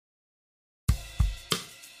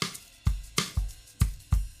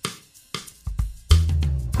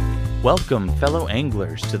Welcome, fellow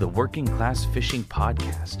anglers, to the Working Class Fishing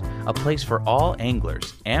Podcast, a place for all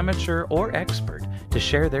anglers, amateur or expert, to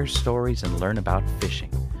share their stories and learn about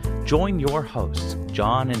fishing. Join your hosts,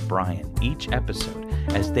 John and Brian, each episode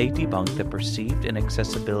as they debunk the perceived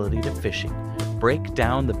inaccessibility to fishing, break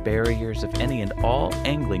down the barriers of any and all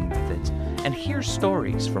angling methods, and hear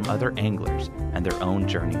stories from other anglers and their own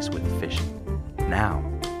journeys with fishing. Now,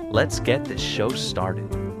 let's get this show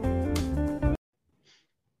started.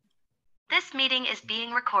 This meeting is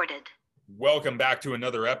being recorded. Welcome back to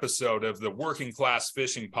another episode of the Working Class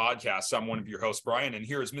Fishing Podcast. I'm one of your hosts, Brian, and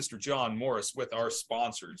here is Mr. John Morris with our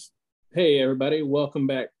sponsors. Hey, everybody. Welcome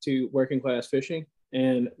back to Working Class Fishing.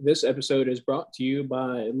 And this episode is brought to you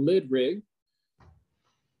by Lid Rig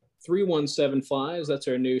 317 Flies. That's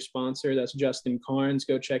our new sponsor. That's Justin Carnes.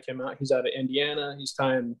 Go check him out. He's out of Indiana. He's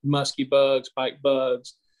tying musky bugs, pike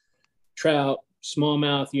bugs, trout,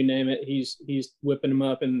 smallmouth, you name it. He's whipping them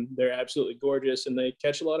up, and they're absolutely gorgeous, and they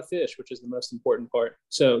catch a lot of fish, which is the most important part.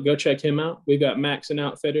 So go check him out. We've got Max and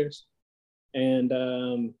Outfitters. And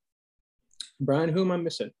Brian, who am I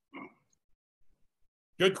missing?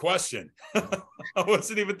 Good question. I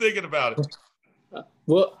wasn't even thinking about it.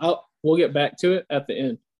 We'll get back to it at the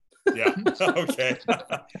end. Yeah. Okay.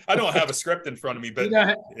 I don't have a script in front of me, but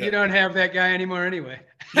you don't have that guy anymore anyway.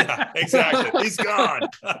 Yeah, exactly. He's gone.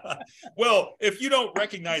 Well, if you don't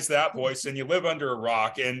recognize that voice and you live under a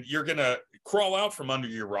rock, and you're going to crawl out from under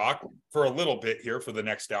your rock for a little bit here for the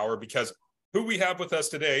next hour, because who we have with us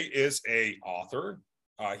today is an author.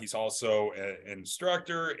 He's also an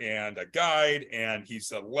instructor and a guide, and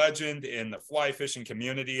he's a legend in the fly fishing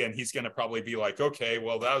community. And he's going to probably be like, okay,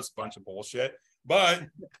 well, that was a bunch of bullshit. But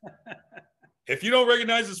if you don't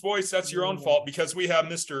recognize his voice, that's your own fault, because we have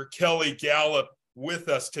Mr. Kelly Galloup with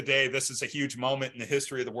us today. This is a huge moment in the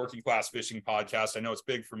history of the Working Class Fishing Podcast. I know it's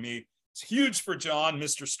big for me. It's huge for John,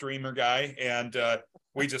 Mr. Streamer guy. And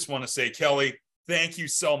we just want to say, Kelly, thank you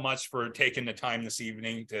so much for taking the time this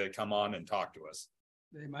evening to come on and talk to us.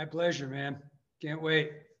 Hey, my pleasure, man. Can't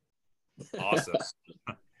wait. Awesome.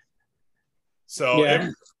 So yeah.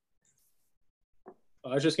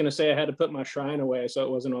 I was just going to say I had to put my shrine away so it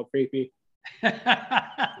wasn't all creepy.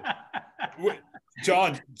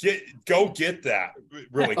 John, go get that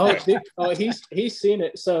really quick. He's seen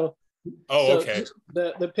it. So okay.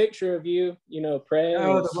 The picture of you, praying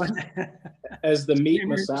as the meat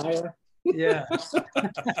Messiah. Yeah.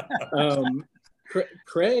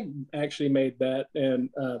 Craig actually made that, and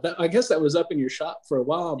I guess that was up in your shop for a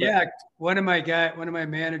while. But... Yeah, one of my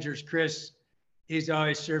managers, Chris, he's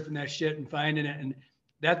always surfing that shit and finding it, and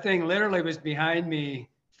that thing literally was behind me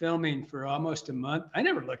filming for almost a month. I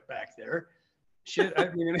never looked back there. Shit, I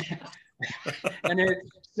mean, and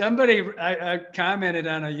somebody I commented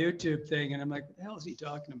on a YouTube thing, and I'm like, what the hell is he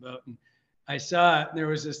talking about? And I saw it, and there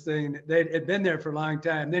was this thing that they had been there for a long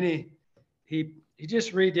time. Then he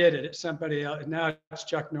just redid it. It's somebody else. Now it's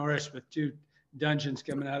Chuck Norris with two dungeons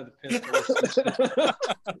coming out of the pistol.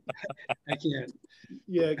 I can't.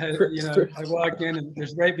 Yeah. I walk in, and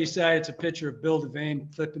there's right beside it's a picture of Bill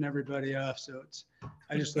Devane flipping everybody off. So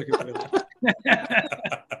I just look at it.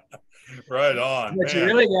 Right on. What you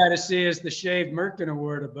really got to see is the Shave Merkin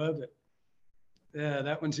Award above it. Yeah,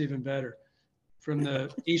 that one's even better. From the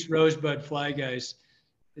East Rosebud Fly guys.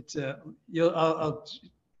 It's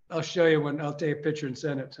I'll show you when. I'll take a picture and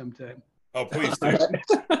send it sometime. Oh, please do.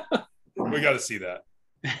 We got to see that.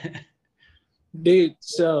 Dude,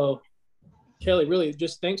 so Kelly, really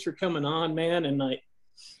just thanks for coming on, man. And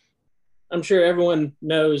I'm sure everyone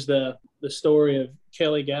knows the story of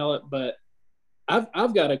Kelly Galloup, but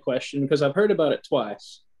I've got a question because I've heard about it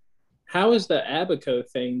twice. How is the Abaco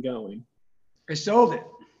thing going? I sold it.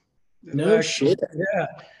 No shit.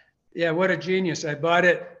 Yeah. What a genius! I bought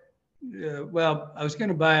it. Well, I was going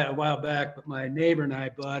to buy it a while back, but my neighbor and I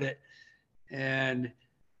bought it. And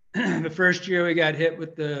the first year we got hit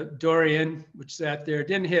with the Dorian, which sat there. It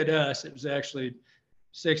didn't hit us. It was actually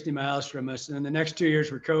 60 miles from us. And then the next 2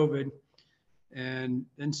 years were COVID. And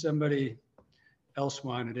then somebody else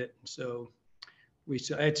wanted it. So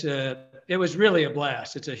it was really a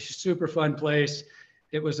blast. It's a super fun place.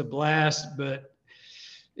 It was a blast, but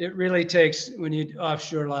it really takes, when you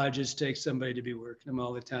offshore lodges, takes somebody to be working them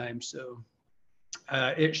all the time. So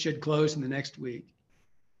it should close in the next week.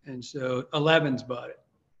 And so 11's bought it.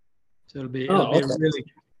 So it'll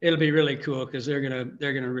be really cool, because they're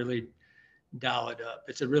gonna really dial it up.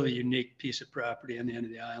 It's a really unique piece of property on the end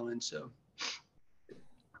of the island. So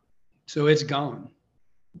it's gone.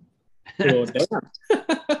 Cool, damn.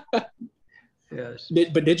 Yes.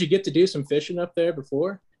 Did you get to do some fishing up there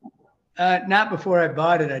before? Not before I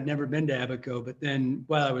bought it. I'd never been to Abaco, but then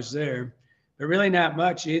while I was there, but really not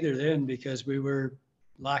much either then because we were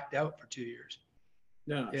locked out for 2 years.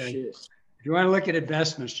 No, Yeah. shit. If you want to look at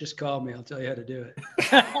investments, just call me. I'll tell you how to do it.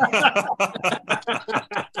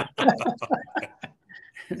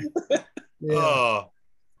 Yeah. Oh,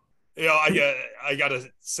 I gotta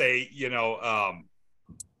say,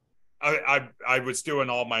 I was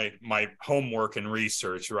doing all my homework and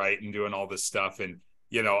research, right, and doing all this stuff, and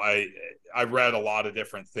I read a lot of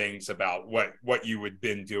different things about what you had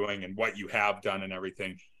been doing and what you have done and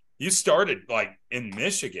everything. You started like in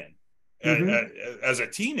Michigan as a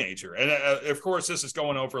teenager, and of course, this is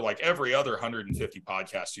going over like every other 150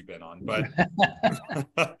 podcasts you've been on, but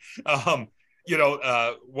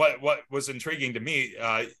what was intriguing to me,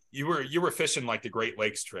 you were fishing like the Great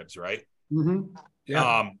Lakes trips, right? Mm-hmm.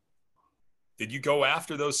 Yeah. Did you go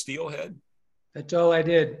after those steelhead? That's all I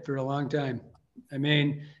did for a long time. I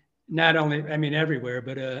mean, everywhere,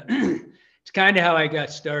 but it's kind of how I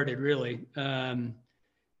got started, really.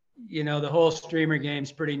 The whole streamer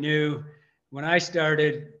game's pretty new. When I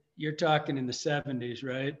started, you're talking in the 70s,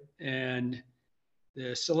 right? And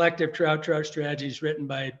the selective trout strategies written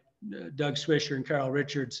by Doug Swisher and Carl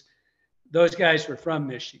Richards, those guys were from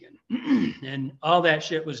Michigan and all that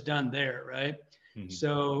shit was done there, right? Mm-hmm.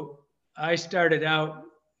 So I started out,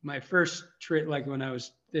 my first trip, like when I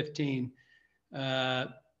was 15,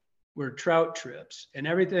 were trout trips, and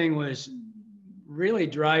everything was really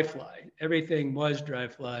dry fly. Everything was dry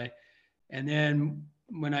fly. And then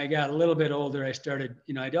when I got a little bit older, I started,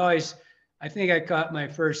 I think I caught my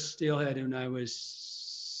first steelhead when I was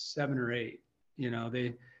 7 or 8.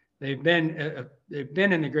 They've been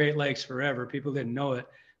in the Great Lakes forever. People didn't know it.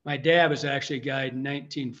 My dad was actually a guide in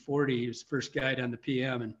 1940. He was the first guide on the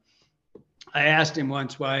PM. And I asked him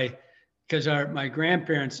once why, because my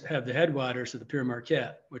grandparents have the headwaters of the Pere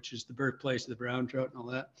Marquette, which is the birthplace of the brown trout and all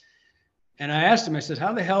that. And I asked him, I said,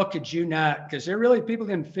 how the hell could you not, because people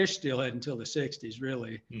didn't fish steelhead until the 60s,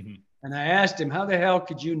 really. Mm-hmm. And I asked him, how the hell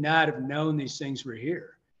could you not have known these things were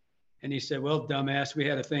here? And he said, well, dumbass, we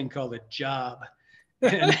had a thing called a job.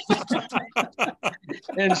 And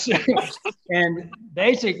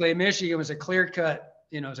basically Michigan was a clear cut,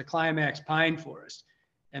 it was a climax pine forest,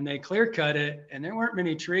 and they clear cut it, and there weren't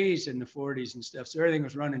many trees in the 40s and stuff, so everything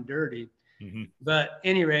was running dirty. Mm-hmm. But at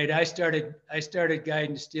any rate, I started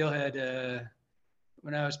guiding steelhead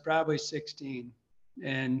when I was probably 16,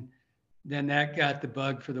 and then that got the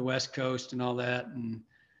bug for the West Coast and all that, and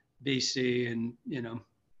BC, and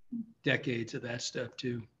decades of that stuff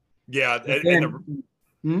too. Yeah,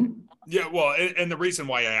 yeah. Well, and the reason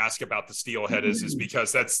why I ask about the steelhead is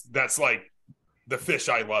because that's like the fish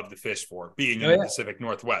I love to fish for, being in the Pacific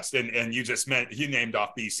Northwest, and you named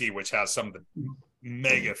off BC, which has some of the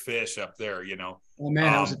mega fish up there. Oh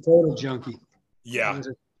man, I was a total junkie. Yeah, I was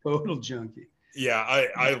a total junkie. Yeah,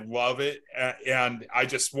 I love it, and I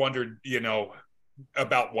just wondered,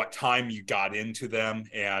 about what time you got into them,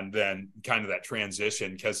 and then kind of that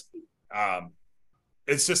transition, because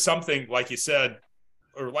it's just something, like you said,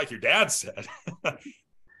 or like your dad said,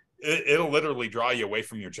 it'll literally draw you away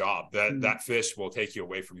from your job. That fish will take you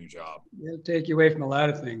away from your job. It'll take you away from a lot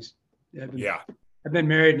of things. I've been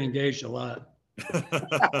married and engaged a lot.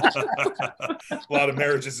 A lot of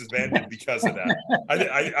marriages have ended because of that.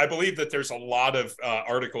 I believe that there's a lot of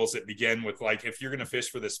articles that begin with, like, if you're going to fish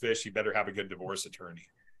for this fish, you better have a good divorce attorney.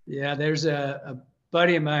 Yeah, there's a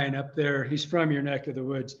buddy of mine up there. He's from your neck of the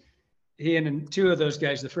woods. He and two of those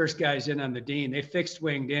guys, the first guys in on the Dean, they fixed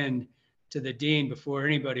winged in to the Dean before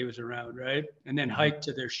anybody was around, right? And then hiked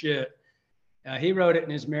to their shit. He wrote it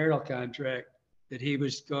in his marital contract that he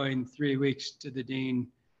was going 3 weeks to the Dean,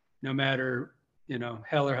 no matter,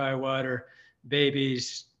 hell or high water,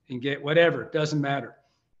 babies, and get whatever, doesn't matter.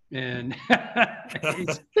 And they're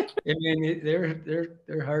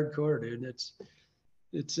hardcore, dude.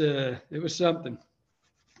 It was something.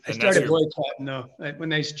 I started boycotting though. When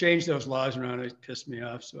they changed those laws around, it pissed me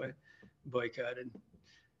off, so I boycotted.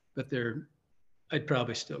 But I'd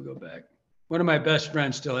probably still go back. One of my best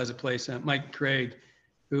friends still has a place on Mike Craig,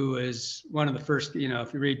 who is one of the first.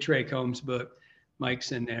 If you read Trey Combs' book,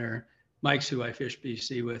 Mike's in there. Mike's who I fish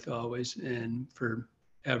BC with always and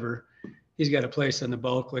forever. He's got a place on the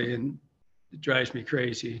Bulkley, and it drives me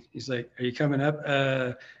crazy. He's like, "Are you coming up?"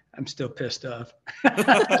 I'm still pissed off.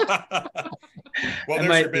 Well,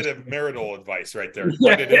 there's a bit of marital advice right there.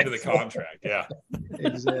 Put it into the contract. Yeah.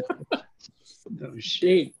 Exactly. Oh,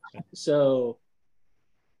 shit. So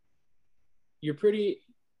you're pretty.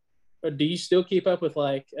 Do you still keep up with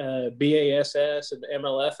like BASS and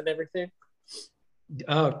MLF and everything?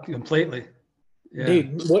 Oh, completely. Yeah.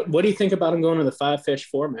 Dude, what do you think about them going to the 5-fish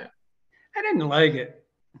format? I didn't like it.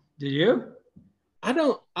 Do you?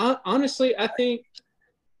 Honestly, I think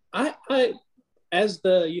I as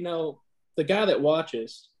the guy that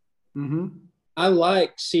watches, Mm-hmm. I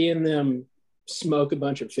like seeing them smoke a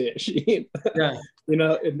bunch of fish. Yeah.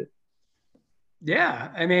 And Yeah.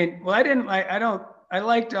 I mean, well, I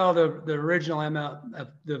liked all the original amount of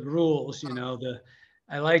the rules,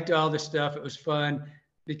 I liked all the stuff. It was fun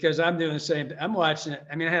because I'm doing the same thing. I'm watching it.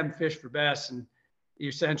 I mean, I haven't fished for bass and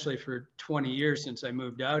essentially for 20 years since I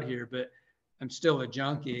moved out here, but I'm still a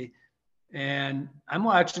junkie. And I'm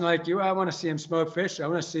watching like you. I want to see them smoke fish. I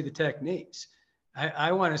want to see the techniques.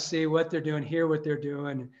 I want to see what they're doing, hear what they're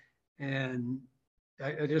doing. And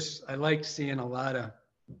I like seeing a lot of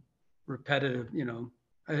repetitive,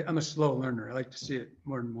 I'm a slow learner. I like to see it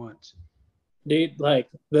more than once. dude, like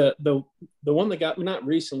the one that got me, not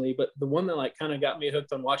recently, but the one that like kind of got me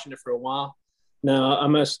hooked on watching it for a while. Now I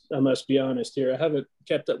must be honest here. I haven't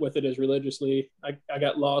kept up with it as religiously. I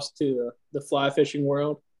got lost to the fly fishing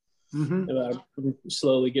world. Mm-hmm. And I'm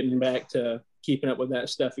slowly getting back to keeping up with that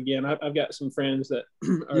stuff again. I've got some friends that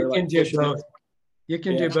are You can like do both. You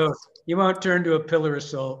can do both. You won't turn to a pillar of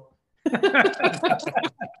salt.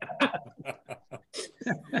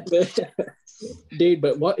 Dude,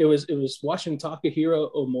 but what it was watching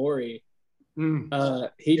Takahiro Omori.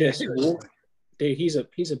 He just dude, he's a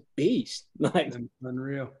beast. Like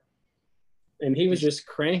unreal. And he was just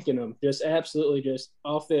cranking them, just absolutely just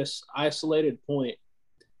off this isolated point.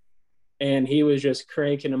 And he was just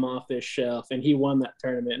cranking them off this shelf, and he won that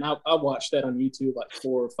tournament. And I watched that on YouTube like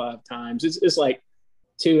 4 or 5 times. It's like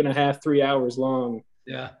 2.5, 3 hours long.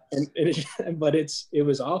 Yeah. But it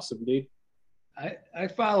was awesome, dude. I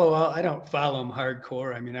follow all. I don't follow them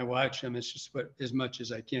hardcore. I mean, I watch them. It's just as much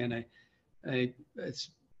as I can.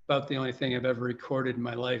 It's about the only thing I've ever recorded in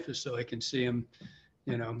my life is so I can see them,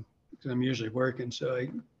 because I'm usually working.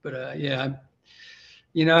 Yeah,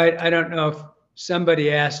 I don't know if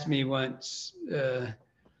somebody asked me once, I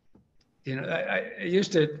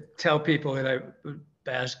used to tell people that I was a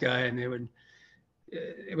bass guy, and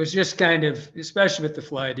it was just kind of, especially with the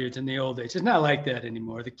fly dudes in the old days, it's not like that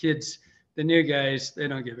anymore. The kids, the new guys, they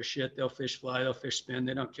don't give a shit. They'll fish fly, they'll fish spin.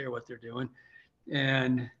 They don't care what they're doing.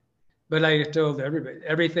 But I told everybody,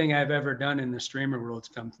 everything I've ever done in the streamer world's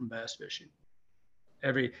come from bass fishing.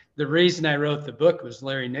 The reason I wrote the book was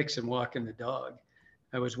Larry Nixon walking the dog.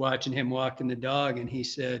 I was watching him walking the dog, and he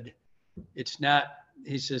said,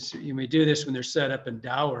 he says, we do this when they're set up in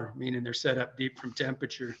dour, meaning they're set up deep from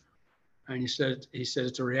temperature. And he said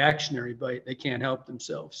it's a reactionary bite. They can't help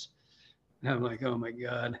themselves. And I'm like, oh my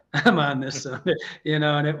God, I'm on this, and then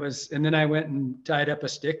I went and tied up a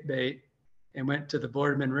stick bait and went to the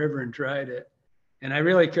Boardman River and tried it. And I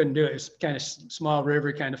really couldn't do it. It's kind of small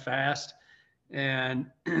river, kind of fast. And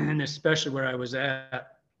especially where I was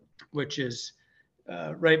at, which is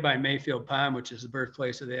right by Mayfield Pond, which is the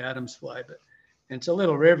birthplace of the Adams fly. And it's a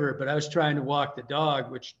little river, but I was trying to walk the dog,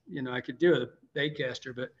 which, I could do with a bait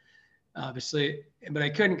caster, but I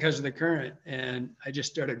couldn't because of the current. And I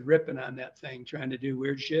just started ripping on that thing, trying to do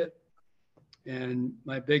weird shit. And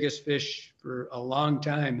my biggest fish for a long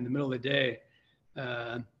time in the middle of the day,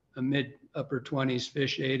 a mid upper 20s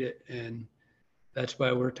fish ate it. And that's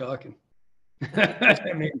why we're talking.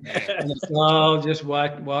 I mean, and it's all just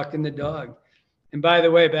walking the dog. And by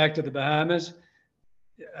the way, back to the Bahamas,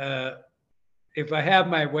 if I have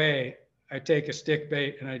my way, I take a stick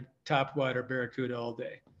bait and I top water barracuda all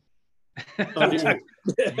day. Oh, man,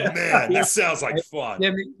 that sounds like fun.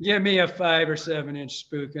 Give me a 5 or 7 inch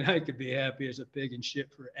spook, and I could be happy as a pig in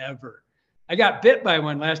shit forever. I got bit by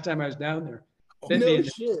one last time I was down there. No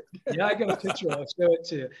shit. Yeah, I got a picture. I'll show it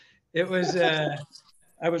to you. It was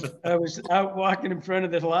I was out walking in front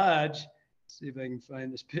of the lodge. Let's see if I can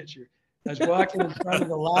find this picture. I was walking in front of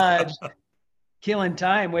the lodge, killing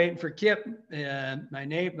time, waiting for Kip,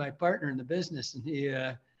 my partner in the business, and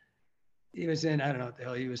he was in, I don't know what the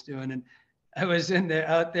hell he was doing, and I was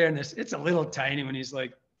out there, and it's a little tiny one. He's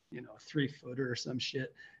like, 3-footer or some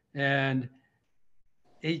shit, and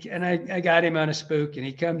I got him on a spook, and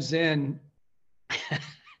he comes in,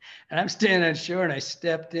 and I'm standing on shore, and I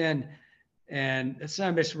stepped in. And the son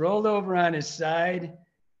of a bitch rolled over on his side,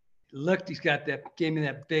 looked, gave me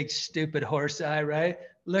that big stupid horse eye, right?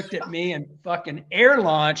 Looked at me and fucking air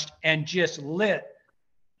launched and just lit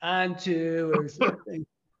onto or something.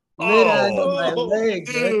 Lit onto my leg.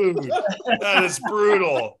 Dude, that is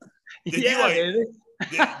brutal. Did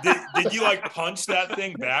you like punch that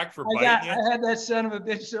thing back for biting you? I had that son of a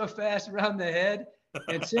bitch so fast around the head.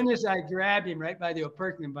 And as soon as I grabbed him right by the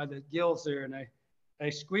operculum, by the gills there, and I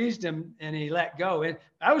squeezed him and he let go. And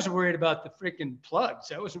I was worried about the freaking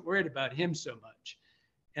plugs. I wasn't worried about him so much.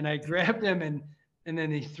 And I grabbed him and And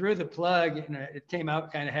then he threw the plug, and it came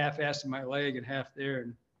out kind of half-assed in my leg and half there.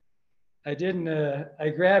 And I didn't, I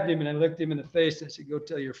grabbed him and I looked him in the face. And I said, "Go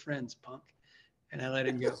tell your friends, punk." And I let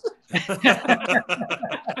him go.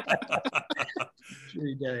 Sure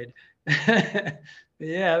he died. But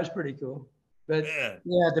yeah, it was pretty cool. But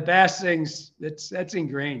yeah, the bass things, that's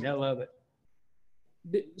ingrained. I love it.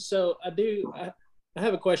 So I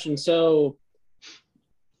have a question. So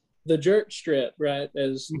the jerk strip, right?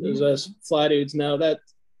 As us fly dudes know, that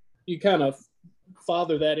you kind of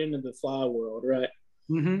father that into the fly world, right?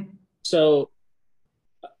 Mm-hmm. So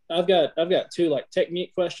I've got two like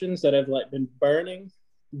technique questions that have like been burning,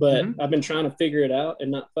 but I've been trying to figure it out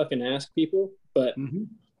and not fucking ask people. But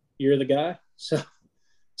you're the guy.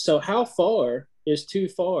 So how far is too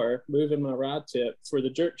far moving my rod tip for the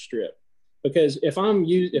jerk strip? Because if I'm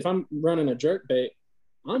running a jerk bait,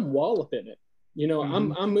 I'm walloping it. You know,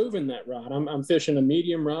 I'm moving that rod. I'm fishing a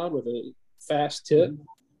medium rod with a fast tip,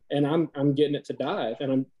 and I'm getting it to dive.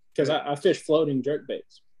 And because I fish floating jerk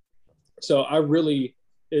baits, so I really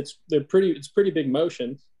it's pretty big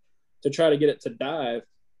motion to try to get it to dive.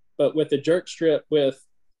 But with the jerk strip, with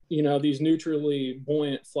these neutrally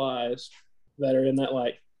buoyant flies that are in that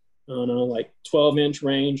like 12-inch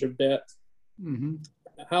range of depth,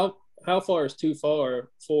 how far is too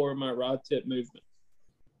far for my rod tip movement?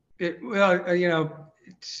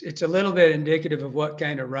 It's a little bit indicative of what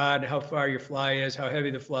kind of rod, how far your fly is, how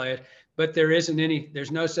heavy the fly is, but there's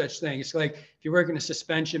no such thing. It's like if you're working a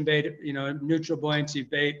suspension bait, neutral buoyancy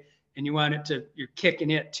bait, and you want you're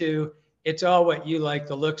kicking it too. It's all what you like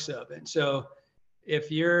the looks of. And so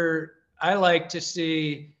I like to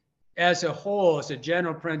see as a whole, as a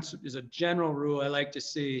general principle, as a general rule, I like to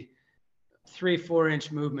see 3-4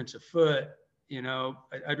 inch movements a foot.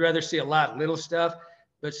 I'd rather see a lot of little stuff.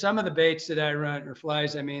 But some of the baits that I run, or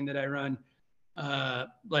flies, that I run,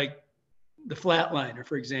 like the flatliner,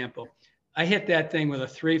 for example, I hit that thing with a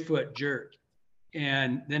 3-foot jerk,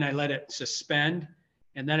 and then I let it suspend,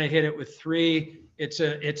 and then I hit it with 3.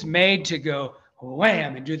 It's made to go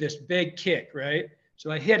wham and do this big kick, right?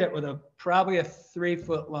 So I hit it with probably a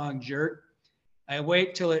 3-foot long jerk. I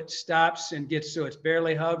wait till it stops and gets so it's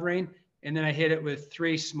barely hovering, and then I hit it with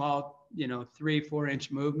 3 small, 3-4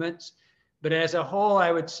 inch movements. But as a whole,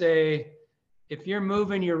 I would say if you're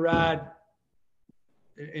moving your rod,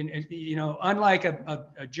 and unlike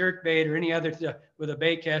a jerk bait or any other with a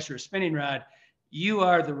bait caster or a spinning rod, you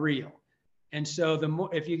are the reel. And so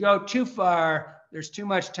if you go too far, there's too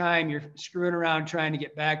much time. You're screwing around trying to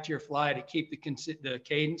get back to your fly to keep the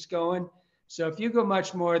cadence going. So if you go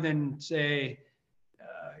much more than say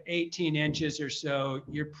 18 inches or so,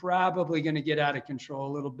 you're probably going to get out of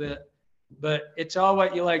control a little bit. But it's all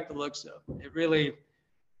what you like the looks of. It really,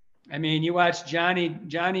 you watch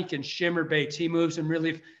Johnny can shimmer baits. He moves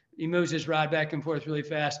his rod back and forth really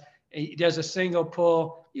fast. He does a single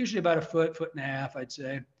pull, usually about a foot and a half, I'd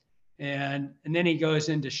say. And then he goes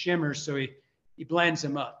into shimmers, so he blends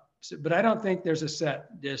them up. But I don't think there's a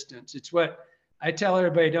set distance. It's what I tell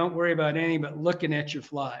everybody, don't worry about anything but looking at your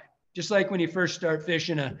fly. Just like when you first start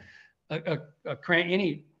fishing a crank,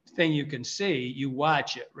 anything you can see, you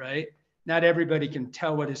watch it, right? Not everybody can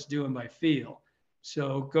tell what it's doing by feel.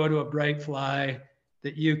 So go to a bright fly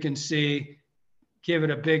that you can see, give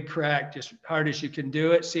it a big crack, just hard as you can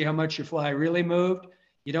do it. See how much your fly really moved.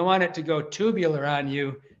 You don't want it to go tubular on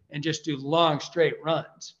you and just do long straight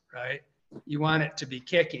runs, right? You want it to be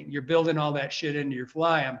kicking. You're building all that shit into your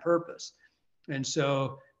fly on purpose. And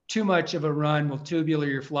so too much of a run will tubular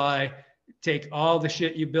your fly, take all the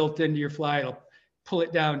shit you built into your fly, it'll pull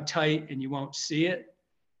it down tight and you won't see it.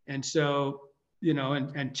 And so,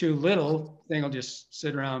 and too little, thing will just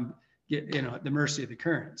sit around, get, at the mercy of the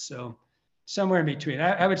current. So somewhere in between,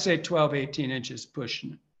 I would say 12, 18 inches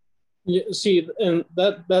pushing. Yeah, see, and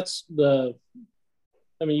that's you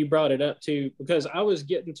brought it up too, because I was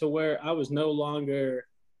getting to where I was no longer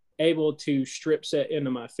able to strip set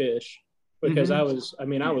into my fish because I was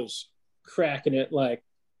cracking it like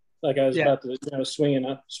I was about to,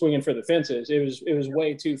 swinging for the fences. It was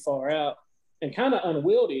way too far out and kind of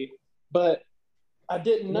unwieldy, but I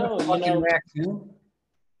didn't know,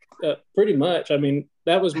 pretty much.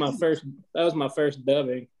 That was my first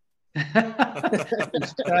dubbing.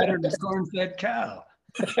 Started a corn-fed cow.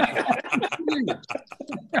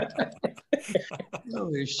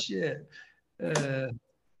 Holy shit.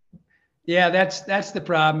 That's the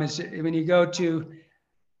problem is when you go to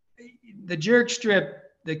the jerk strip,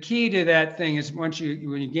 the key to that thing is when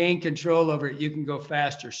you gain control over it, you can go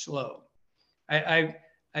fast or slow.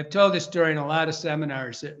 I've told this story in a lot of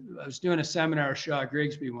seminars. I was doing a seminar at Shaw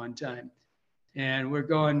Grigsby one time, and we're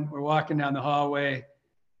walking down the hallway,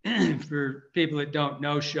 for people that don't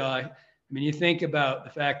know Shaw, I mean, you think about the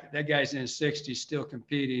fact that that guy's in his 60s still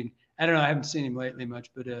competing. I don't know, I haven't seen him lately much,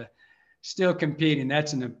 but still competing.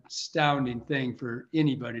 That's an astounding thing for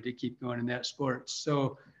anybody to keep going in that sport.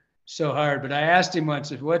 So hard. But I asked him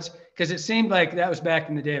once if because it seemed like that was back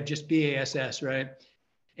in the day of just BASS, right?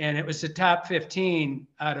 And it was the top 15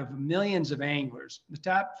 out of millions of anglers. The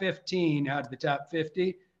top 15 out of the top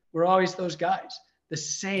 50 were always those guys, the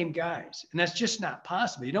same guys. And that's just not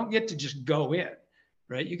possible. You don't get to just go in,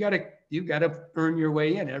 right? You gotta earn your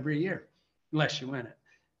way in every year, unless you win it.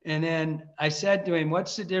 And then I said to him,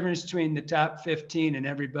 what's the difference between the top 15 and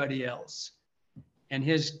everybody else? And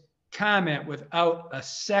his comment, without a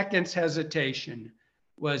second's hesitation,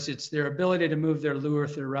 was it's their ability to move their lure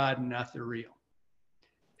with their rod and not their reel.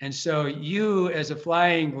 And so you, as a fly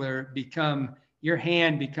angler, your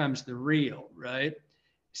hand becomes the reel, right?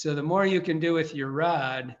 So the more you can do with your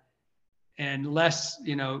rod and less,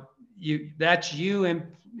 that's you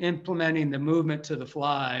implementing the movement to the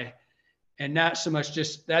fly, and not so much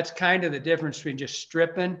that's kind of the difference between just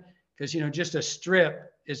stripping, because, just a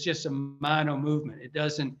strip is just a mono movement.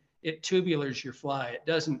 It tubulars your fly. It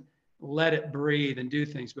doesn't let it breathe and do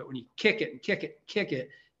things. But when you kick it and kick it, kick it,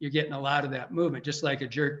 you're getting a lot of that movement, just like a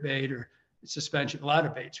jerk bait or suspension, a lot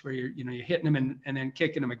of baits where you're hitting them and then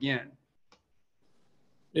kicking them again.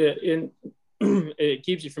 Yeah, and it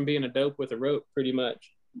keeps you from being a dope with a rope, pretty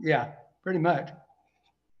much. Yeah, pretty much.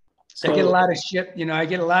 So, I get a lot of shit, I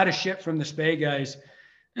get a lot of shit from the Spay guys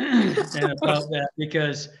about that,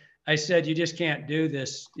 because I said, you just can't do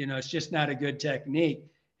this. It's just not a good technique.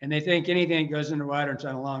 And they think anything that goes underwater and it's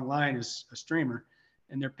on a long line is a streamer.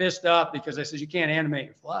 And they're pissed off because I said, you can't animate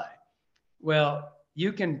your fly. Well,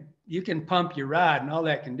 you can pump your rod, and all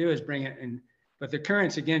that can do is bring it in, but the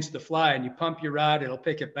current's against the fly, and you pump your rod, it'll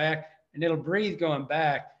pick it back and it'll breathe going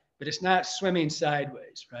back, but it's not swimming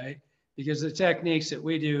sideways, right? Because the techniques that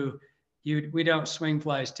we do, we don't swing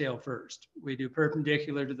flies tail first. We do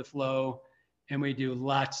perpendicular to the flow, and we do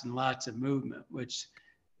lots and lots of movement, which,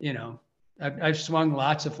 I've swung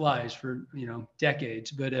lots of flies for,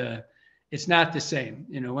 decades, but it's not the same.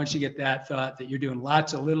 Once you get that thought that you're doing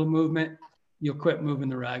lots of little movement, you'll quit moving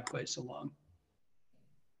the rod quite so long.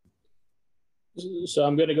 So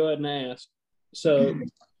I'm going to go ahead and ask. So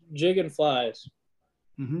jigging flies.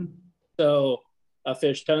 Mm-hmm. So I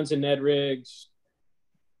fish tons of Ned rigs,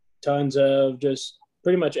 tons of just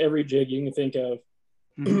pretty much every jig you can think of.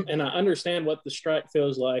 Mm-hmm. And I understand what the strike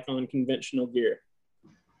feels like on conventional gear.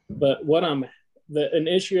 But an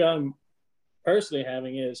issue I'm personally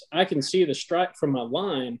having is I can see the strike from my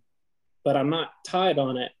line, but I'm not tied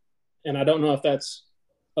on it. And I don't know if that's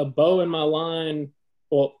a bow in my line.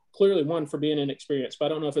 Well, clearly one for being inexperienced, but I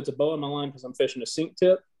don't know if it's a bow in my line because I'm fishing a sink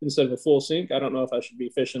tip instead of a full sink. I don't know if I should be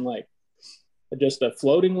fishing like just a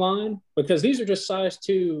floating line, because these are just size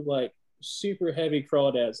 2, like super heavy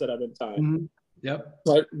crawdads that I've been tying. Mm-hmm. Yep.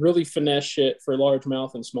 Like really finesse shit for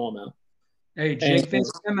largemouth and smallmouth. Are you jig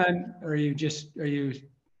fishing them, or are you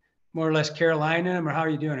more or less Carolina them, or how are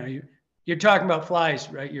you doing? You're talking about flies,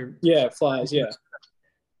 right? Yeah, flies. Yeah.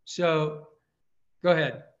 So go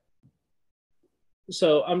ahead.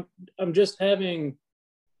 So I'm just having,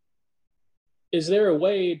 is there a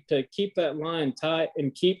way to keep that line tight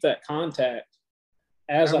and keep that contact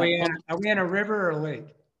as are we in a river or a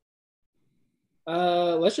lake?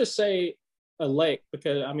 Let's just say a lake,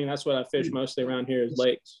 because that's what I fish mostly around here is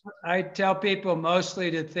lakes. I tell people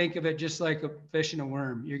mostly to think of it just like fishing a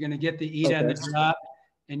worm. You're going to get the eat on the drop,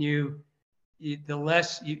 and the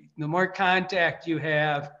more contact you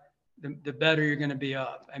have, the better you're going to be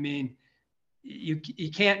off.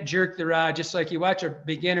 You can't jerk the rod, just like you watch a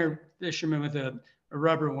beginner fisherman with a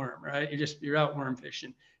rubber worm, right? You're out worm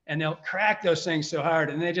fishing, and they'll crack those things so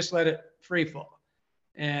hard, and they just let it free fall,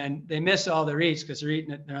 and they miss all their eats because they're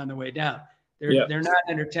eating it. They're on the way down. They're not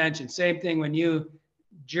under tension. Same thing when you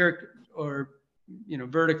jerk or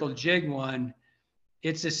vertical jig one,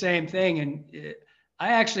 it's the same thing. And I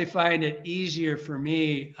actually find it easier for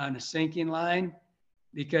me on a sinking line,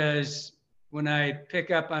 because when I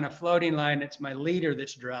pick up on a floating line, it's my leader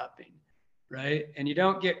that's dropping, right? And you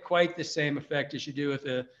don't get quite the same effect as you do with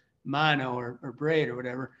a mono or braid or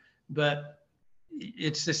whatever, but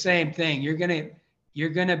it's the same thing. You're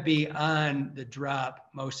gonna be on the drop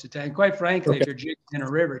most of the time. Quite frankly, if you're jigging in a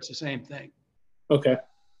river, it's the same thing. Okay.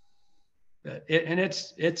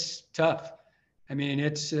 It's tough.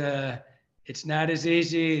 It's not as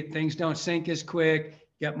easy. Things don't sink as quick.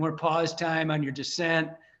 You got more pause time on your descent.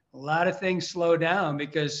 A lot of things slow down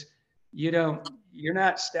because you're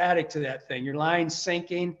not static to that thing. Your line's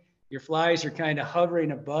sinking. Your flies are kind of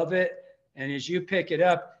hovering above it. And as you pick it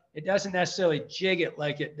up, it doesn't necessarily jig it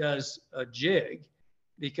like it does a jig,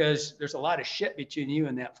 because there's a lot of shit between you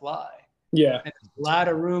and that fly. Yeah. And a lot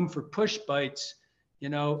of room for push bites. You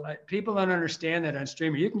know, people don't understand that on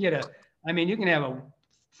streamer. You can get you can have a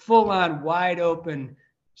full on wide open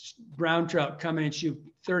brown trout coming at you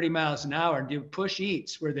 30 miles an hour and do push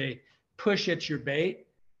eats where they push at your bait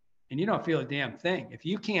and you don't feel a damn thing. If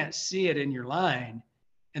you can't see it in your line,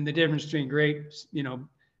 and the difference between great,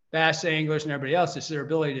 bass anglers and everybody else is their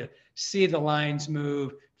ability to see the lines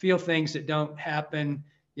move, feel things that don't happen.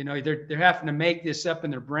 They're having to make this up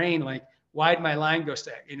in their brain, like, why'd my line go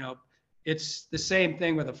stack? It's the same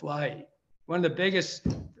thing with a fly. One of the biggest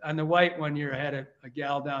on the white one year, I had a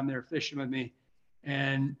gal down there fishing with me,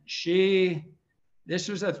 and this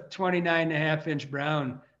was a 29.5-inch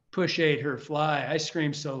brown, push ate her fly. I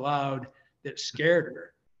screamed so loud that scared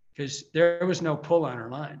her because there was no pull on her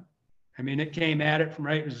line. I mean, it came at it from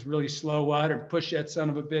right. It was really slow water, push that son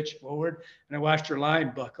of a bitch forward. And I watched her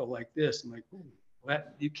line buckle like this. I'm like,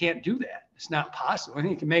 you can't do that. It's not possible. I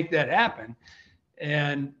think you can make that happen.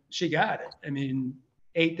 And she got it. I mean,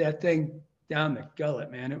 ate that thing down the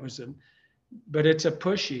gullet, man. But it's a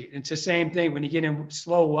pushy. It's the same thing. When you get in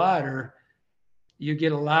slow water, you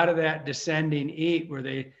get a lot of that descending eat where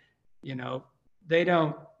they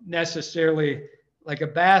don't necessarily, like a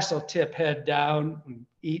bass will tip head down and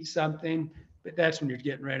eat something, but that's when you're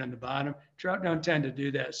getting right on the bottom. Trout don't tend to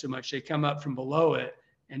do that so much. They come up from below it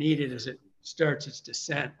and eat it as it starts its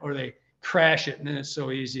descent, or they crash it, and then it's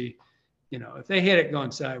so easy. If they hit it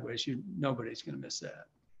going sideways, nobody's going to miss that.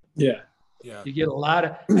 Yeah. Yeah. I get a lot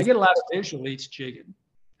of visual eats jigging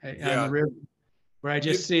on the river where I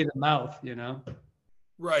just see the mouth,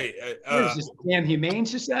 Right. What is this, damn Humane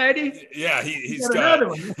Society? Yeah, he's got another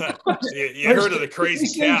one. you heard of the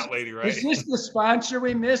crazy cat lady, right? Is this the sponsor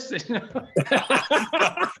we missed? Oh,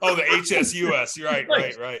 the HSUS.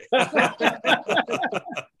 Right.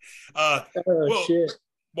 Shit.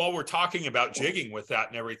 While we're talking about jigging with that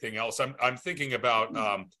and everything else, I'm thinking about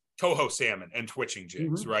coho salmon and twitching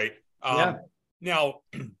jigs, right? Now,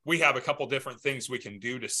 we have a couple different things we can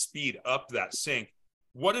do to speed up that sink.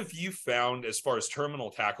 What have you found as far as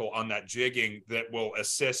terminal tackle on that jigging that will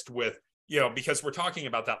assist with, because we're talking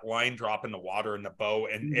about that line drop in the water and the bow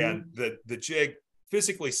and the jig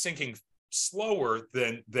physically sinking slower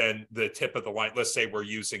than the tip of the line. Let's say we're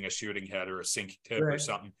using a shooting head or a sink tip or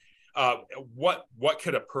something. What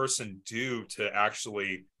could a person do to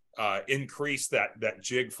actually increase that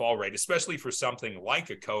jig fall rate, especially for something like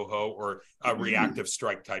a coho or a reactive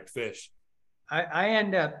strike type fish? I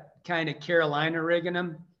end up kind of Carolina rigging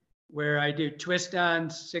them, where I do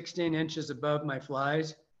twist-ons 16 inches above my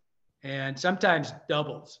flies, and sometimes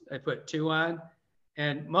doubles. I put 2 on,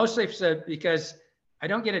 and mostly because I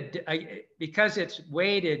don't get because it's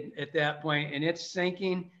weighted at that point and it's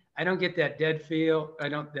sinking. I don't get that dead feel. I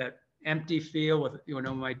don't that empty feel with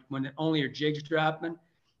when only your jig's dropping,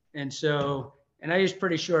 and I use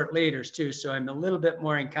pretty short leaders too, so I'm a little bit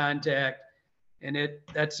more in contact. And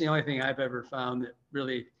that's the only thing I've ever found that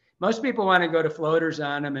really, most people want to go to floaters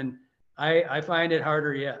on them. And I find it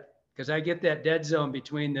harder yet, because I get that dead zone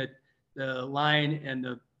between the line and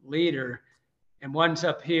the leader, and one's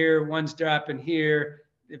up here, one's dropping here.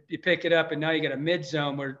 If you pick it up and now you got a mid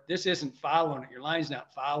zone where this isn't following it. Your line's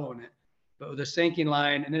not following it, but with a sinking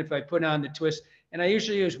line. And then if I put on the twist, and I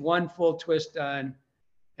usually use one full twist on,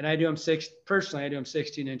 and I do them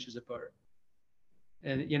 16 inches apart.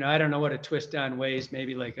 And, I don't know what a twist on weighs,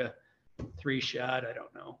 maybe like a 3-shot. I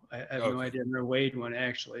don't know. I have no idea. I've never weighed one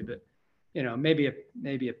actually, but maybe a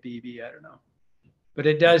BB, I don't know. But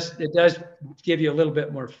it does give you a little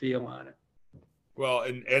bit more feel on it. Well,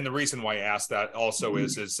 and the reason why I asked that also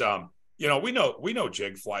is we know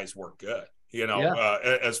jig flies work good,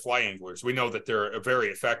 as fly anglers. We know that they're very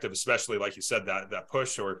effective, especially like you said, that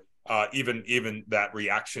push or even that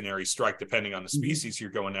reactionary strike, depending on the species you're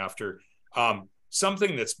going after.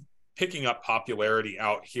 Something that's picking up popularity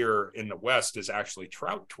out here in the West is actually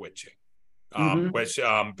trout twitching, which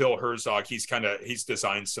Bill Herzog, he's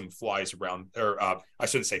designed some flies around, or I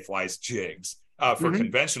shouldn't say flies, jigs for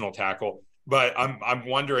conventional tackle. But I'm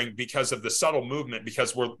wondering, because of the subtle movement,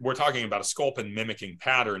 because we're talking about a sculpin mimicking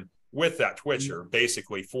pattern with that twitcher,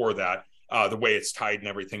 basically for that, the way it's tied and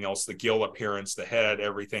everything else, the gill appearance, the head,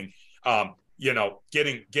 everything,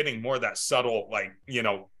 getting more of that subtle,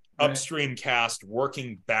 upstream cast,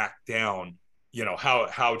 working back down,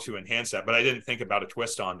 how to enhance that. But I didn't think about a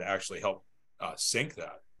twist on to actually help sink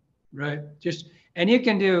that. Right. And you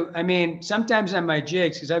can do, sometimes on my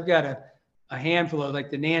jigs, because I've got a handful of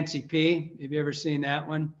like the Nancy P. Have you ever seen that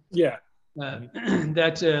one? Yeah.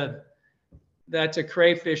 That's that's a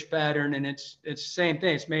crayfish pattern, and it's the same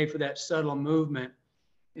thing. It's made for that subtle movement.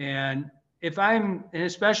 And and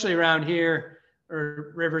especially around here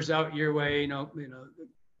or rivers out your way,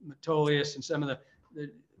 Metolius and some of the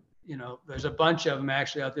there's a bunch of them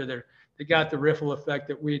actually out there that got the riffle effect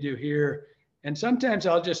that we do here. And sometimes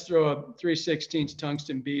I'll just throw a 3/16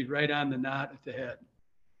 tungsten bead right on the knot at the head.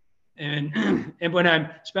 And and when I'm,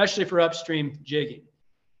 especially for upstream jigging,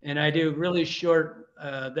 and I do really short,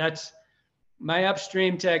 that's my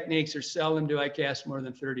upstream techniques are seldom do I cast more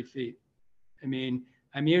than 30 feet. I mean,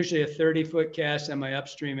 I'm usually a 30-foot cast on my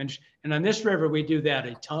upstream. And on this river, we do that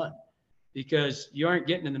a ton because you aren't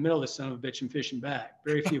getting in the middle of the son of a bitch and fishing back.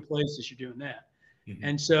 Very few places you're doing that. Mm-hmm.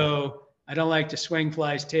 And so I don't like to swing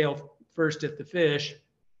fly's tail first at the fish.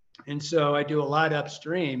 And so I do a lot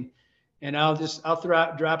upstream, and I'll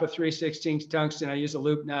drop a 3/16 tungsten. I use a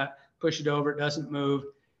loop knot, push it over, it doesn't move.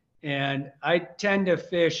 And I tend to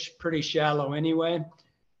fish pretty shallow anyway.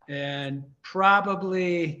 And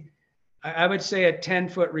probably, I would say a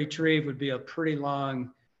 10-foot retrieve would be a pretty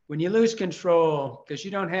long, when you lose control, because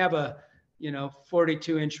you don't have a,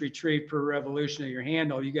 42-inch retrieve per revolution of your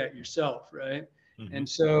handle, you got yourself, right? Mm-hmm. And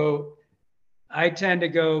so I tend to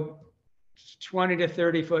go 20 to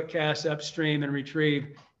 30 foot casts upstream and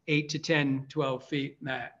retrieve 8 to 10, 12 feet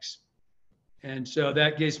max. And so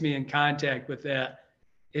that gets me in contact with that.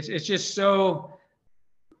 It's just so,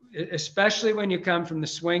 especially when you come from the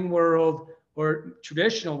swing world or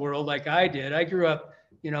traditional world like I did. I grew up,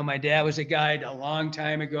 my dad was a guide a long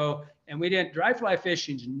time ago, and dry fly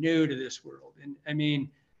fishing's new to this world. And I mean,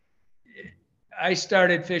 I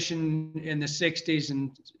started fishing in the 60s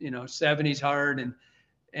and, 70s hard.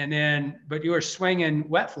 But you were swinging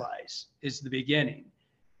wet flies is the beginning.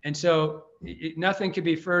 And so nothing could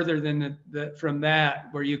be further than from that,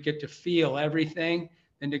 where you get to feel everything,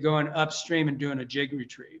 than to going upstream and doing a jig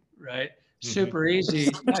retrieve, right? Mm-hmm. Super easy,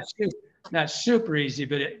 not super easy,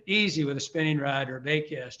 but easy with a spinning rod or a bait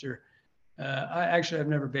caster. I've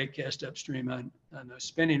never bait cast upstream on the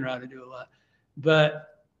spinning rod. I do a lot,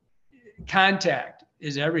 but contact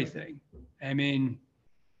is everything. I mean,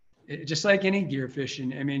 just like any gear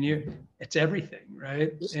fishing, I mean, it's everything,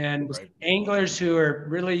 right? And right. Anglers who are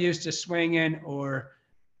really used to swinging or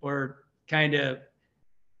kind of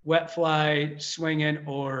wet fly swinging,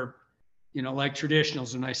 or, like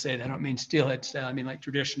traditionals. When I say that, I don't mean steelhead style. I mean like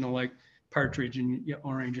traditional, like partridge and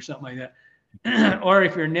orange or something like that. Or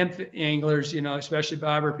if you're nymph anglers, especially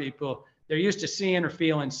bobber people, they're used to seeing or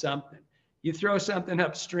feeling something. You throw something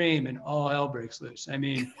upstream and all hell breaks loose. I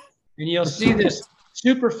mean, and you'll see this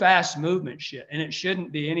super fast movement shit, and it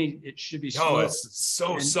shouldn't be it should be slow. No, it's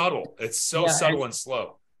so subtle. It's so subtle and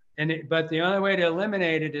slow. But the only way to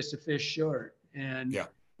eliminate it is to fish short. And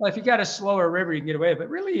well, if you got a slower river, you can get away, but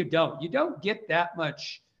really you don't. You don't get that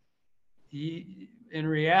much. In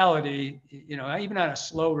reality, even on a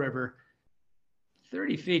slow river,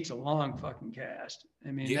 30 feet's a long fucking cast.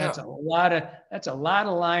 I mean, that's a lot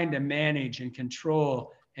of line to manage and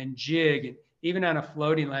control and jig. And even on a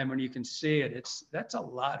floating line, when you can see it, that's a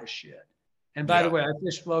lot of shit. And by the way, I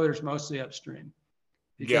fish floaters mostly upstream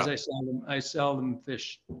because I seldom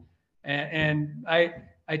fish. And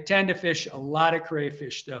I tend to fish a lot of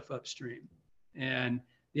crayfish stuff upstream. And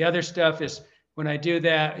the other stuff is, when I do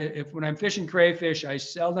that, when I'm fishing crayfish, I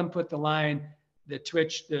seldom put the line, the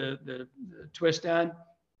twist on.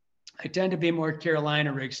 I tend to be more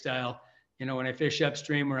Carolina rig style, when I fish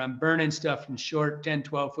upstream, where I'm burning stuff in short 10,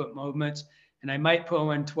 12 foot movements. And I might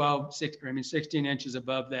pull in 16 inches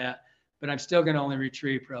above that, but I'm still going to only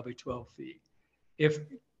retrieve probably 12 feet.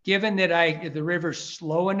 Given that if the river's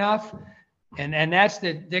slow enough, and that's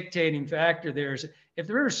the dictating factor there, is if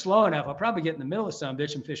the river's slow enough, I'll probably get in the middle of some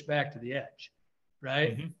bitch and fish back to the edge,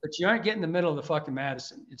 right? Mm-hmm. But you aren't getting in the middle of the fucking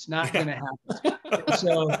Madison. It's not going to happen.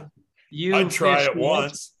 So I'd try it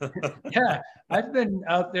once. Yeah, I've been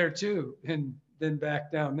out there too, and then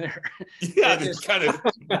back down there. Yeah, it's kind of.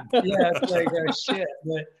 It's like shit.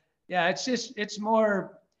 But yeah, it's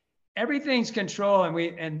more, everything's control,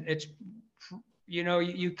 and it's.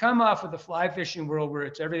 You come off of the fly fishing world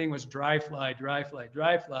where everything was dry fly,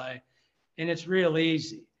 and it's real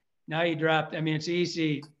easy. Now you drop, it's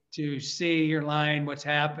easy to see your line, what's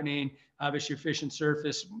happening. Obviously, you're fishing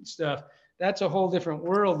surface stuff. That's a whole different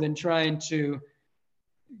world than trying to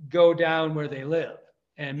go down where they live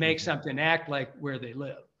and make something act like where they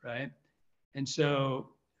live, right? And so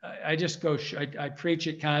I just I preach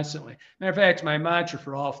it constantly. Matter of fact, it's my mantra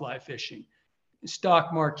for all fly fishing.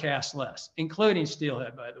 Stock more, cast less, including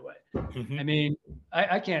steelhead, by the way. Mm-hmm.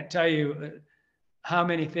 I can't tell you how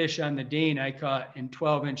many fish on the Dean I caught in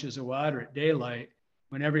 12 inches of water at daylight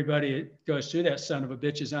when everybody goes through that son of a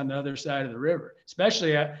bitch is on the other side of the river.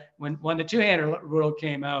 Especially when the two-hander world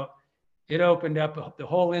came out, it opened up the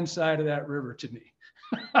whole inside of that river to me.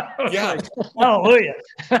 I was like, hallelujah.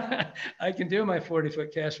 I can do my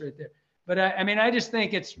 40-foot cast right there. But I mean, I just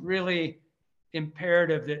think it's really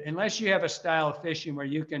imperative that unless you have a style of fishing where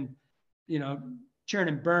you can, churn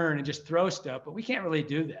and burn and just throw stuff, but we can't really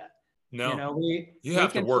do that. No, you we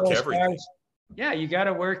have to work everything. Yeah, you got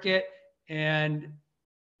to work it, and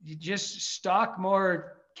you just stock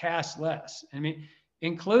more, cast less. I mean,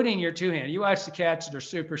 including your two-hand. You watch the cats that are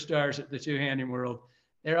superstars at the two-handing world.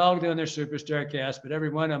 They're all doing their superstar cast, but every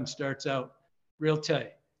one of them starts out real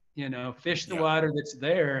tight. Fish the water that's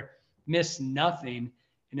there, miss nothing.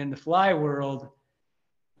 And in the fly world,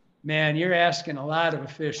 man, you're asking a lot of a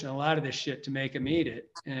fish and a lot of this shit to make them eat it.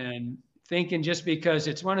 And thinking just because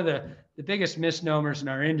it's one of the biggest misnomers in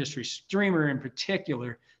our industry, streamer in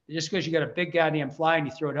particular, just because you got a big goddamn fly and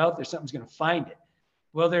you throw it out there, something's going to find it.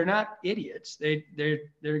 Well, they're not idiots. They're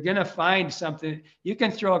going to find something. You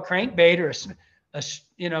can throw a crankbait or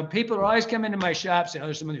people are always coming into my shop saying, oh,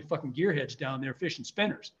 there's some of these fucking gearheads down there fishing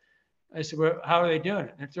spinners. I said, well, how are they doing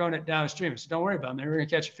it? They're throwing it downstream. I said, don't worry about them. They're going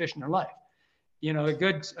to catch a fish in their life. A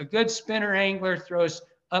good spinner angler throws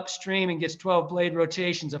upstream and gets 12 blade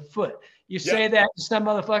rotations a foot. You say that to some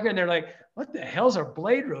motherfucker and they're like, what the hell's a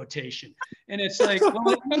blade rotation? And it's like, well,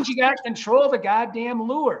 it means you got control of the goddamn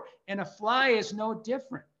lure. And a fly is no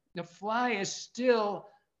different. The fly is still,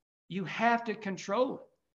 you have to control it.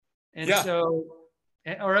 And so,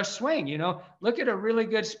 or a swing, look at a really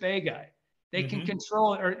good spay guy. They can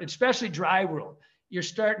control it, or especially dry world. You're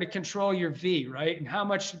starting to control your V, right? And how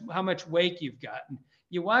much wake you've got. And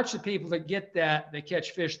you watch the people that get that, they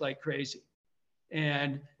catch fish like crazy.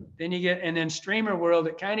 And then streamer world,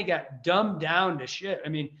 it kind of got dumbed down to shit. I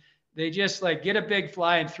mean, they just like get a big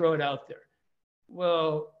fly and throw it out there.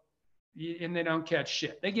 Well, and they don't catch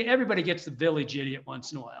shit. Everybody gets the village idiot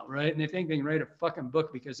once in a while, right? And they think they can write a fucking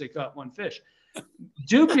book because they caught one fish.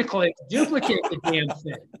 Duplicate the damn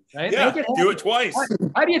thing, right? Yeah, do it twice.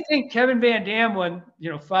 How do you think Kevin Van Dam won,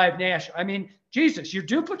 5 national? I mean, Jesus, you're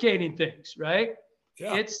duplicating things, right?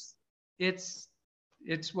 Yeah. It's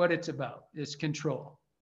what it's about. It's control.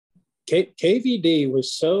 KVD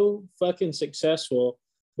was so fucking successful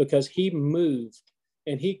because he moved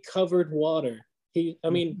and he covered water.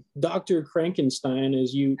 Dr. Frankenstein,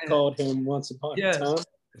 as you called him once upon a time.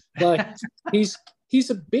 Like he's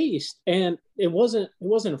a beast, and it wasn't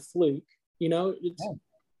a fluke.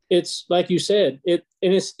 It's like you said,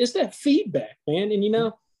 it's that feedback, man.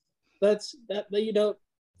 And that's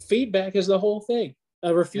feedback is the whole thing.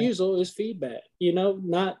 A refusal is feedback.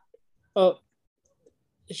 Not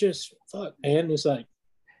it's just fuck, man. It's like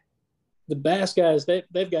the bass guys,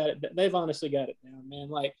 they've got it. They've honestly got it down, man.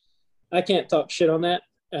 Like I can't talk shit on that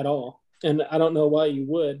at all, and I don't know why you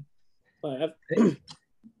would.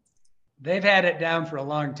 They've had it down for a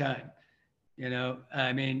long time.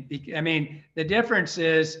 I mean, the difference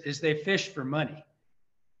is they fish for money,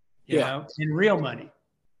 and real money.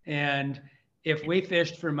 And if we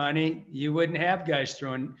fished for money, you wouldn't have guys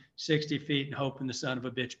throwing 60 feet and hoping the son of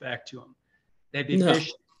a bitch back to them. They'd be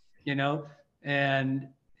fishing, and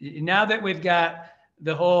now that we've got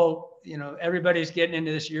the whole, everybody's getting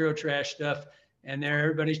into this Eurotrash stuff and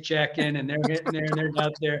everybody's checking and they're getting there and they're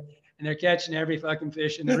out there and they're catching every fucking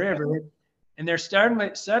fish in the river. And they're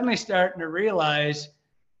suddenly starting to realize,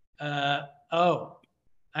 I'm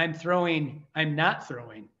not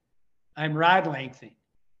throwing, I'm rod lengthening,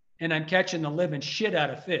 and I'm catching the living shit out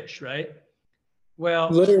of fish, right? Well,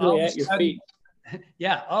 literally at your feet.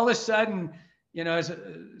 Yeah, all of a sudden, as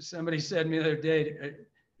somebody said to me the other day,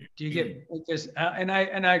 do you get, because, and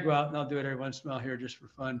I go out and I'll do it every once in a while here just for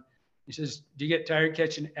fun. He says, do you get tired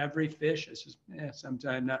catching every fish? I says, yeah,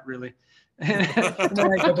 sometimes, not really. And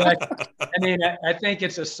then I go back. I mean, I think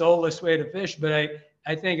it's a soulless way to fish, but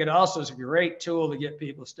I think it also is a great tool to get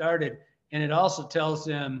people started. And it also tells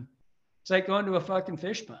them, it's like going to a fucking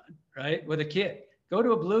fish pond, right? With a kid. Go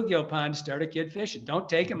to a bluegill pond, start a kid fishing. Don't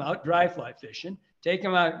take them out dry fly fishing. Take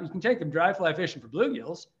them out. You can take them dry fly fishing for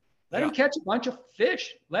bluegills. Let them catch a bunch of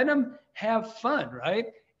fish. Let them have fun, right?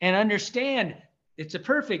 And understand it's a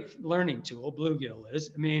perfect learning tool, bluegill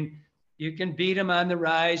is. I mean, you can beat them on the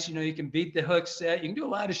rise. You can beat the hook set. You can do a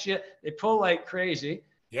lot of shit. They pull like crazy.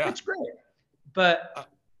 Yeah. It's great. But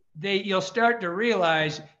you'll start to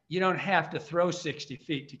realize you don't have to throw 60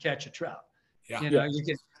 feet to catch a trout. Yeah.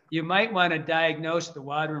 You might want to diagnose the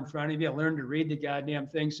water in front of you, learn to read the goddamn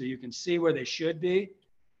thing so you can see where they should be.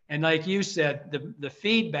 And like you said, the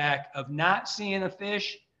feedback of not seeing a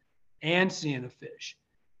fish and seeing a fish,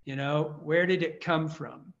 where did it come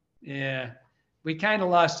from? Yeah. we kind of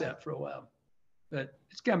lost that for a while, but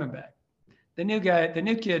it's coming back. The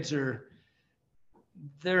new kids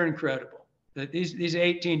they're incredible. These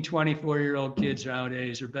 18, 24-year-old kids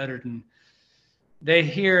nowadays are better than, they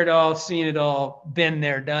hear it all, seen it all, been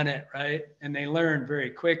there, done it, right? And they learn very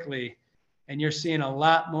quickly. And you're seeing a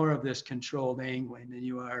lot more of this controlled angling than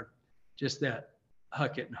you are just that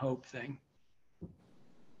huck it and hope thing.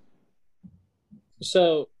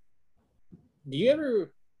 So do you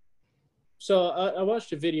ever, so I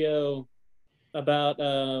watched a video about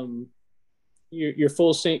your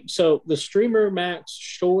full sink. So the Streamer Max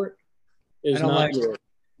short is not yours.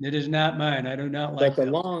 It is not mine. I do not like But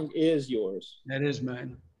the long is yours. That is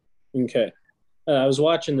mine. Okay. I was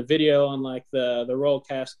watching the video on like the roll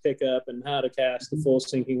cast pickup and how to cast the full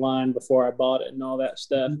sinking line before I bought it and all that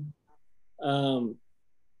stuff. I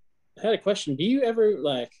had a question. Do you ever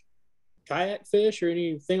like kayak fish or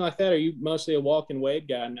anything like that? Or are you mostly a walk and wade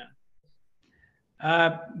guy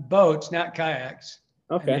now? Boats, not kayaks.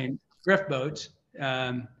 Okay. I mean, drift boats.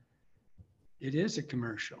 It is a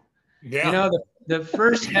commercial. Yeah. You know, the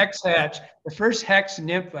first hex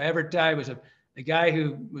nymph I ever tied was the guy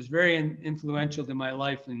who was very influential to my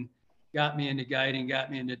life and got me into guiding,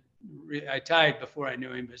 I tied before I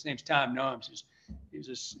knew him, but his name's Tom Noams.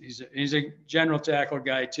 He's a general tackle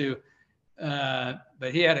guy too.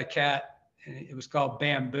 But he had a cat, and it was called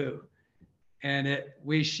Bamboo. And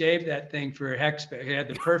we shaved that thing for hex. It had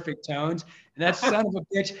the perfect tones. And that son of a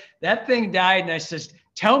bitch, that thing died. And I says,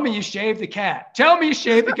 tell me you shaved the cat. Tell me you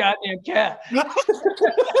shaved the goddamn cat.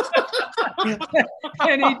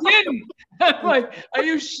 And he didn't. I'm like, are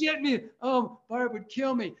you shitting me? Oh, Barb would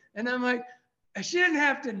kill me. And I'm like, she didn't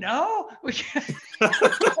have to know. I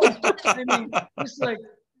mean, just like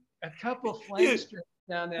a couple flame strips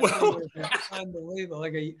down that thing was unbelievable.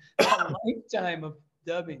 Like a lifetime of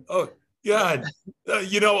dubbing. Oh, God.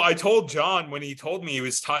 I told John when he told me he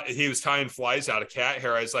was tying flies out of cat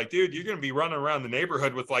hair, I was like, dude, you're going to be running around the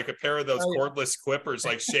neighborhood with like a pair of those cordless clippers,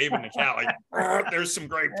 like shaving the cat. Like, there's some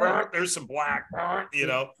gray, there's some black,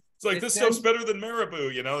 It's like, this stuff's better than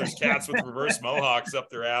marabou, There's cats with reverse mohawks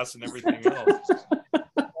up their ass and everything else.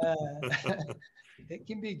 It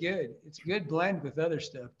can be good. It's a good blend with other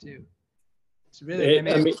stuff too. It's really,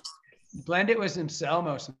 blend it with some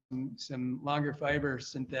Selmo, some longer fiber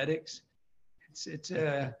synthetics. It's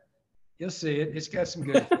you'll see it. It's got some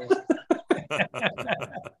good.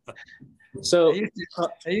 So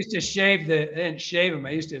I used to shave I didn't shave them.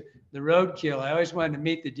 The roadkill. I always wanted to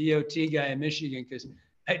meet the DOT guy in Michigan because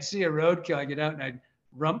I'd see a roadkill. I'd get out and I'd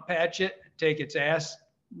rump patch it, take its ass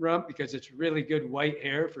rump because it's really good white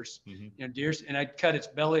hair for deer, and I'd cut its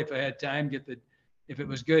belly if I had time. If it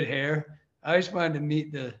was good hair. I always wanted to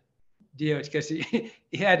meet the DOT because he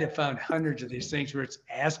had to found hundreds of these things where its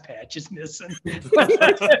ass patch is missing. What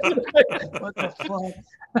the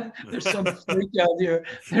fuck? There's some freak out here.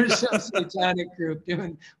 There's some satanic group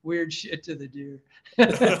doing weird shit to the deer.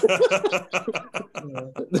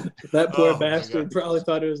 That poor bastard probably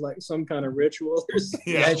thought it was like some kind of ritual or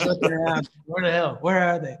something. Yeah, he's looking around. Where the hell? Where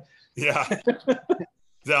are they? Yeah.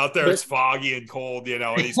 It's out there, it's foggy and cold,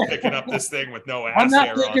 and he's picking up this thing with no ass hair. I'm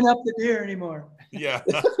not picking up the deer anymore. Yeah.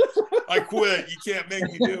 I quit. You can't make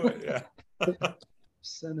me do it. Yeah.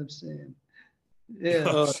 Son of Sam. Yeah.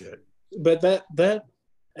 Oh, shit. But that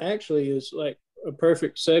actually is like a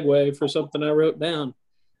perfect segue for something I wrote down.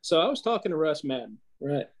 So I was talking to Russ Madden,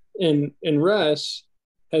 right? And Russ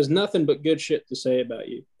has nothing but good shit to say about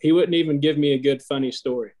you. He wouldn't even give me a good, funny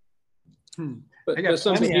story. But I got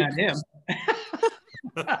something on him.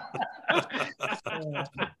 That's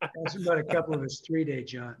about a couple of his 3-day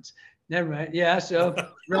jaunts. Never mind. Yeah, so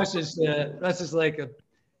Russ is like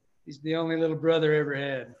he's the only little brother I ever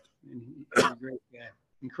had. And he's a great guy.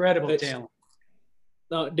 Incredible talent.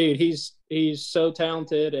 No, dude, he's so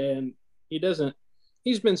talented, and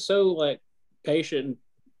he's been so like patient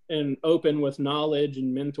and open with knowledge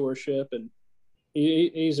and mentorship, and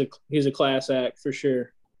he's a class act for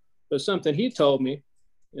sure. But something he told me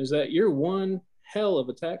is that you're one hell of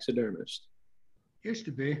a taxidermist. Used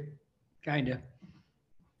to be, kind of.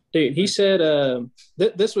 Dude, he said,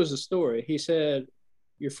 this was a story. He said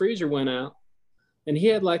your freezer went out, and he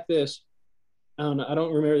had like this, I don't know, I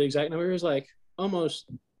don't remember the exact number. It was like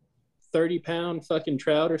almost 30-pound fucking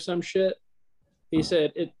trout or some shit. He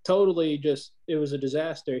said it was a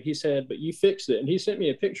disaster. He said, but you fixed it. And he sent me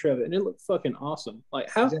a picture of it, and it looked fucking awesome. Like,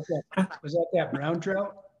 how? Was that brown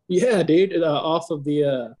trout? Yeah, dude, off of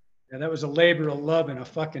the... Yeah, that was a labor of love in a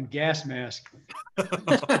fucking gas mask.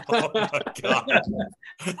 Oh, my God.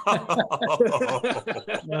 Oh,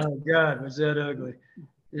 God, was that ugly.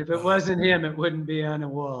 If it wasn't him, it wouldn't be on the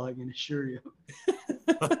wall, I can assure you.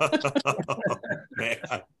 Man.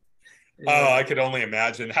 Yeah. Oh, I could only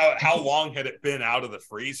imagine. How long had it been out of the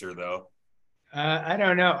freezer though? I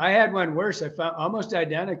don't know. I had one worse. I found almost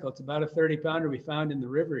identical. It's about a 30-pounder we found in the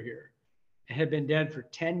river here. It had been dead for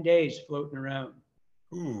 10 days floating around.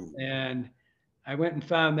 Ooh. And I went and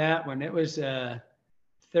found that one. It was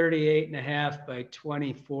 38 and a half by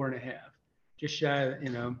 24 and a half, just shy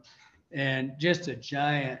of, and just a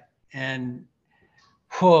giant. And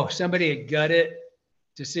whoa, somebody had gut it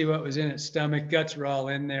to see what was in its stomach. Guts were all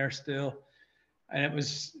in there still. And it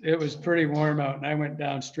was pretty warm out, and I went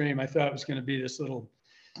downstream. I thought it was going to be this little,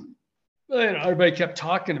 everybody kept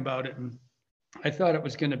talking about it, and I thought it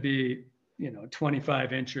was going to be,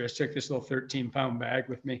 25 inches. I took this little 13-pound bag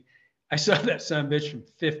with me. I saw that son of a bitch from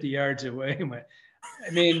 50 yards away and went,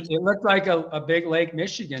 it looked like a big Lake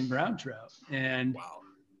Michigan brown trout, and Wow.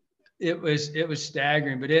 it was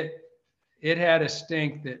staggering, but it had a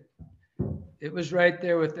stink that it was right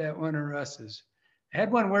there with that one of Russ's. I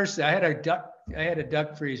had one worse. I had a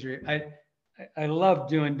duck freezer. I love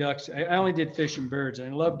doing ducks. I only did fish and birds. I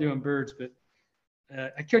love doing birds, but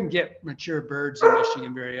I couldn't get mature birds in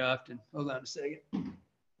Michigan very often. Hold on a second.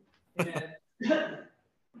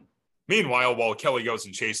 Meanwhile, while Kelly goes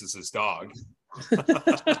and chases his dog.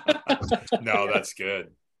 No, that's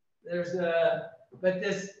good. But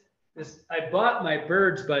I bought my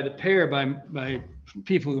birds by the pair by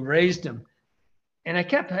people who raised them, and I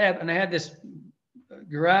had this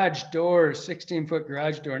garage door, 16-foot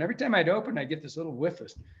garage door, and every time I'd open, I'd get this little whiff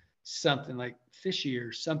of something like fishy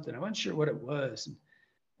or something. I wasn't sure what it was. And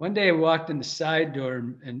one day I walked in the side door,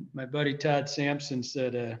 and my buddy Todd Sampson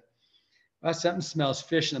said, "Wow, something smells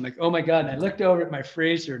fish." And I'm like, "Oh my God!" And I looked over at my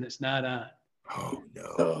freezer, and it's not on. Oh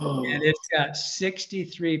no! And it's got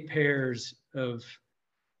 63 pairs of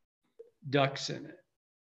ducks in it.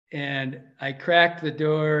 And I cracked the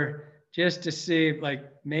door just to see, like,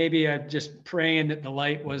 maybe I'm just praying that the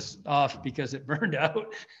light was off because it burned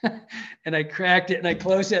out. And I cracked it, and I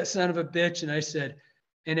closed that son of a bitch, and I said,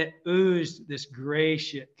 and it oozed this gray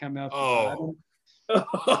shit coming out the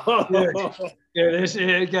bottom.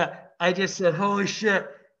 Dude, I just said, holy shit.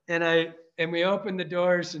 And we opened the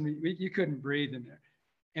doors, and you couldn't breathe in there.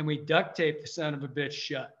 And we duct taped the son of a bitch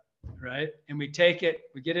shut, right? And we get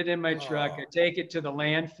it in my truck. I take it to the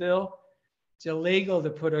landfill. It's illegal to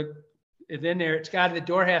put it in there. The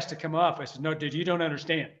door has to come off. I said, no, dude, you don't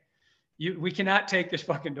understand. We cannot take this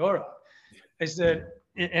fucking door off. I said,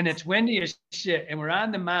 and it's windy as shit. And we're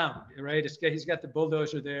on the mound, right? He's got the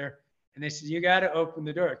bulldozer there. And they said, you got to open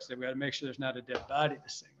the door. Because we got to make sure there's not a dead body in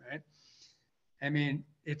this thing, right?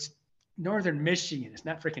 It's northern Michigan. It's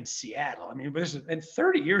not freaking Seattle. This is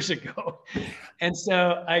 30 years ago. And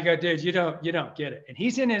so I go, dude, you don't get it. And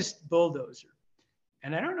he's in his bulldozer.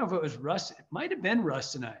 And I don't know if it was Russ. It might have been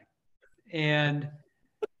Russ and I. And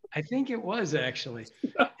I think it was actually.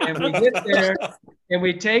 And we get there and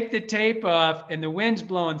we take the tape off, and the wind's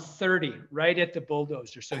blowing 30 right at the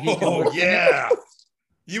bulldozer. So he can look yeah.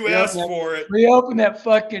 You asked for it. We open that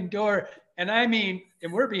fucking door, and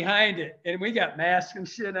and we're behind it, and we got masks and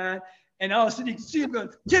shit on. And all of a sudden you can see him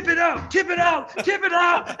going, tip it out, tip it out, tip it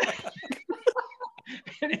out.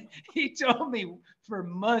 And he told me for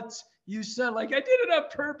months, you sound like I did it on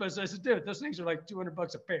purpose. I said, dude, those things are like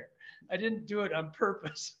 $200 a pair. I didn't do it on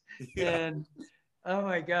purpose. Yeah. And oh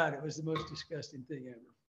my God, it was the most disgusting thing ever.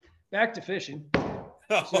 Back to fishing.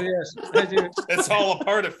 So yes, I do. It's all a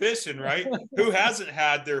part of fishing, right? Who hasn't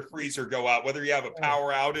had their freezer go out, whether you have a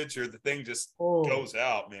power outage or the thing just goes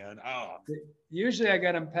out, man. Oh. Usually I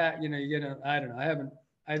got them packed, I don't know.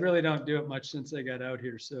 I really don't do it much since I got out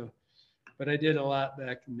here. So, but I did a lot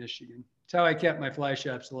back in Michigan. It's how I kept my fly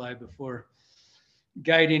shops alive before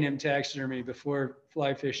guiding and taxidermy, before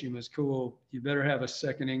fly fishing was cool. You better have a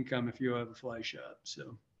second income if you have a fly shop.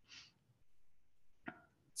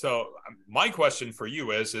 So my question for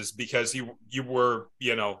you is because you were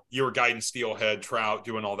guiding steelhead, trout,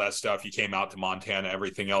 doing all that stuff. You came out to Montana,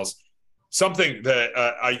 everything else. Something that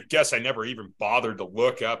I guess I never even bothered to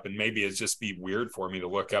look up, and maybe it's just be weird for me to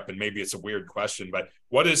look up, and maybe it's a weird question, but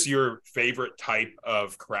what is your favorite type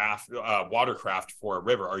of watercraft for a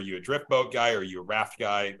river? Are you a drift boat guy? Are you a raft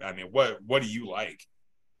guy? What do you like?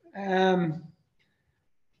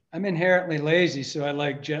 I'm inherently lazy, so I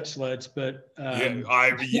like jet sleds, but okay.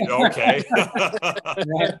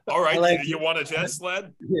 All right. You want a jet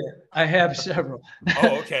sled? Yeah, I have several.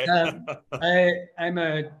 Oh, okay.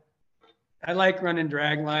 I like running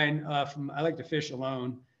drag line off. I like to fish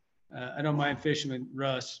alone. I don't mind fishing with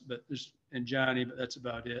Russ, and Johnny, but that's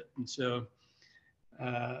about it. And so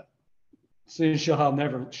soon she'll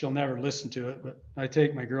never listen to it, but I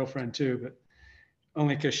take my girlfriend too, but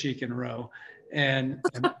only because she can row, and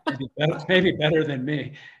maybe better than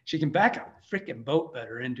me. She can back a freaking boat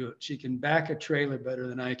better into it. She can back a trailer better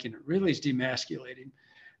than I can. It really is demasculating.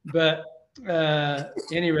 But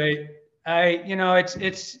any rate,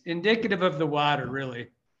 it's indicative of the water, really.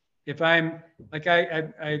 If I'm like,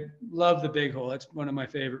 I love the Big Hole. That's one of my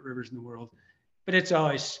favorite rivers in the world, but it's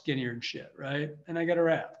always skinnier and shit, right? And I got a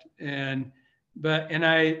raft, and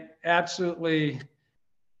I absolutely,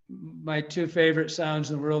 my two favorite sounds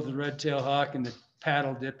in the world, the red-tailed hawk and the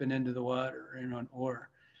paddle dipping into the water and on oar.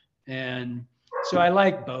 And so I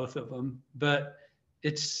like both of them, but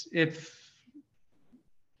it's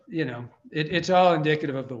all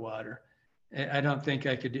indicative of the water. I don't think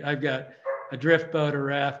I could I've got a drift boat, a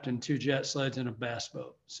raft, and 2 jet sleds and a bass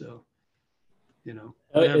boat. So,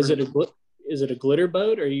 is it a glitter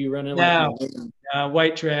boat, or are you running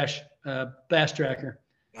white trash, bass tracker?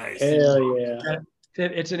 Nice. Hell yeah.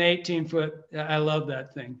 It's an 18-foot. I love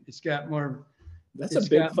that thing. It's got more. That's a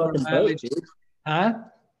big fucking boat, dude. Huh?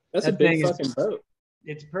 That's a big fucking boat.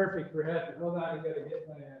 It's perfect for heavy. Hold on, I gotta get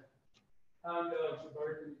my hound dogs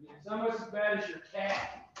barking again. It's almost as bad as your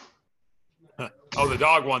cat. Oh, the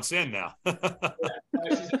dog wants in now. She's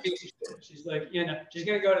a piece of shit. She's like, she's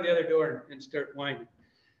gonna go to the other door and start whining.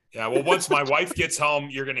 Yeah, well, once my wife gets home,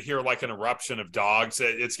 you're going to hear like an eruption of dogs.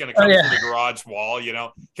 It's going to come through the garage wall,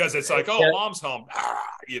 because it's like, mom's home,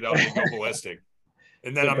 they go ballistic.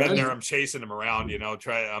 And then I'm in there, I'm chasing them around,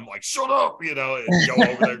 I'm like, shut up, and go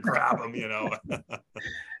over there, grab them, No.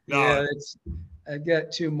 Yeah, I've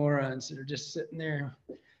got 2 morons that are just sitting there.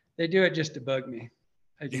 They do it just to bug me.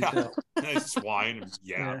 I can tell. They just whine and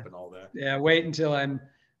yap and all that. Yeah, wait until I'm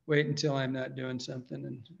not doing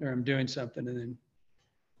something or I'm doing something and then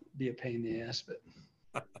be a pain in the ass, but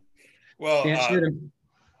well, can't shoot 'em.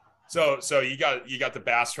 So you got the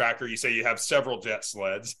bass tracker. You say you have several jet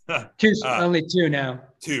sleds. Only 2 now.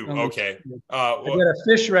 2, only okay. 2. I got a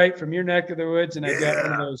fish right from your neck of the woods, and I got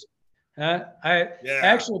one of those.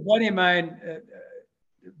 Actually, a buddy of mine,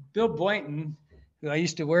 Bill Boynton, who I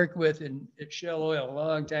used to work with at Shell Oil a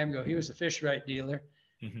long time ago. He was a fish right dealer,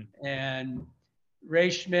 and Ray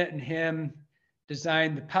Schmidt and him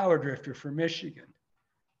designed the power drifter for Michigan.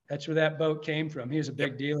 That's where that boat came from. He was a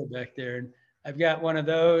big dealer back there. And I've got one of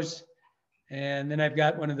those. And then I've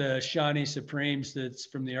got one of the Shawnee Supremes that's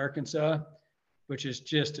from the Arkansas, which is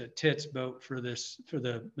just a tits boat for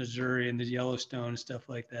the Missouri and the Yellowstone and stuff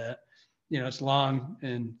like that. It's long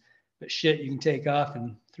but shit, you can take off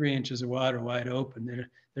in 3 inches of water wide open.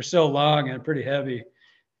 They're so long and pretty heavy,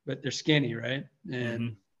 but they're skinny, right?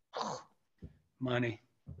 And money.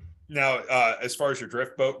 Now, as far as your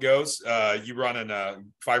drift boat goes, you run in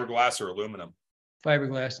fiberglass or aluminum?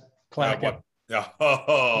 Fiberglass.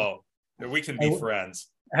 We can be friends.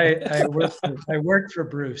 I worked for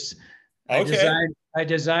Bruce. Okay. I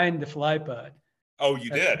designed the fly pod. Oh, you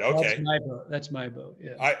did? Okay. That's my boat.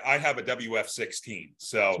 Yeah. I have a WF-16.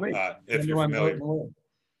 So if you're number familiar. 1 boat in the world.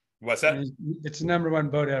 What's that? It's the number 1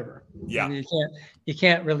 boat ever. Yeah. You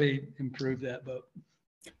can't really improve that boat.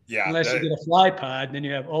 Yeah. Unless you get a fly pod, then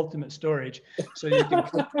you have ultimate storage. So you can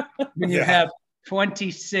when you have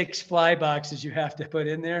 26 fly boxes you have to put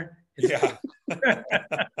in there. Yeah.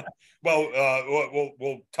 Well,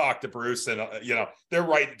 we'll talk to Bruce, and they're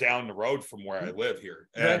right down the road from where I live here,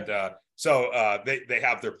 and so they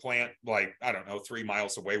have their plant like 3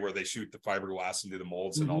 miles away where they shoot the fiberglass and do the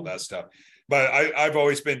molds and all that stuff. But I've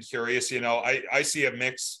always been curious. I see a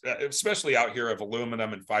mix, especially out here, of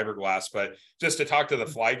aluminum and fiberglass. But just to talk to the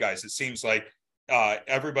fly guys, it seems like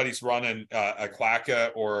everybody's running a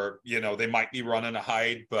clacka, or they might be running a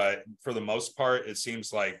hide, but for the most part it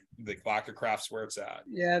seems like the clacka craft's where it's at.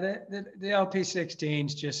 Yeah, the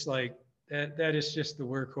LP16's just like that is just the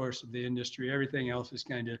workhorse of the industry. Everything else is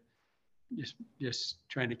kind of just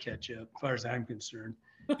trying to catch up as far as I'm concerned.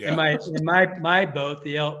 In my boat,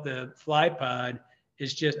 the fly pod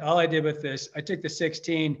is just, all I did with this, I took the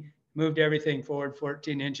 16, moved everything forward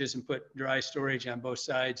 14 inches and put dry storage on both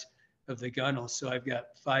sides of the gunnel. So I've got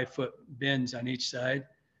 5-foot bins on each side,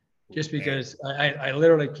 just because I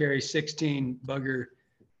literally carry 16 bugger,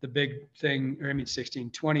 the big thing,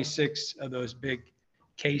 26 of those big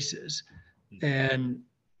cases. And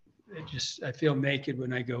I feel naked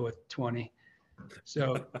when I go with 20.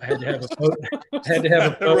 So I had to have a boat. I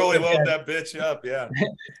really load that bitch up. Yeah.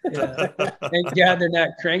 Thank God they're not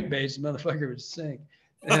crankbaits. The motherfucker would sink.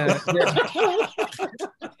 They're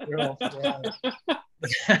all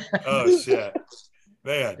oh shit,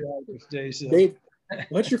 man. Dave,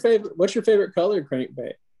 what's your favorite color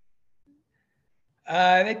crankbait?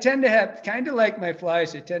 They tend to have kind of like my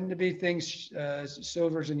flies. They tend to be things,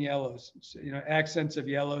 silvers and yellows, so, accents of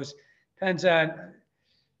yellows. Depends on,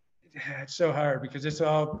 it's so hard because it's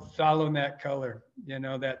all following that color,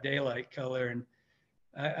 that daylight color. And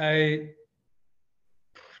I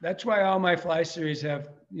that's why all my fly series have,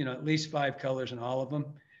 at least 5 colors in all of them.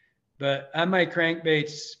 But on my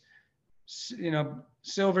crankbaits,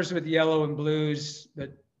 silvers with yellow and blues,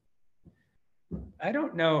 but I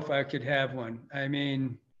don't know if I could have one. I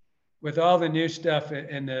mean, with all the new stuff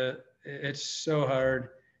and it's so hard.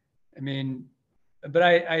 I mean, but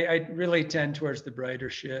I really tend towards the brighter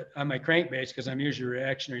shit on my crankbaits because I'm usually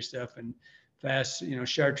reactionary stuff and fast,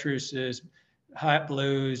 chartreuses, hot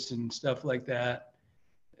blues and stuff like that.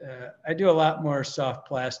 I do a lot more soft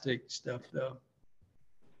plastic stuff though,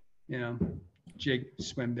 jig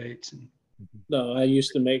swim baits and. No, I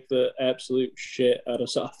used to make the absolute shit out of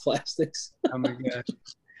soft plastics. Oh my gosh.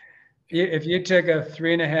 If you took a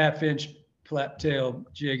 3.5-inch flat tail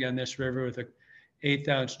jig on this river with a 1/8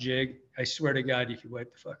 ounce jig, I swear to God, you could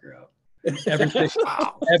wipe the fucker out. Every fish,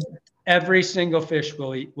 every single fish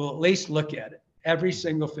will at least look at it. Every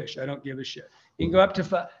single fish. I don't give a shit. You can go up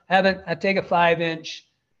to I take a 5-inch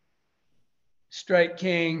Strike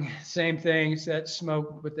King, same thing. It's that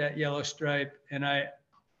smoke with that yellow stripe. And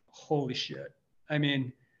holy shit. I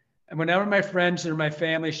mean, whenever my friends or my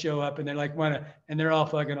family show up and they're like, and they're all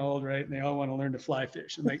fucking old, right? And they all want to learn to fly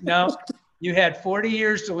fish. I'm like, no, you had 40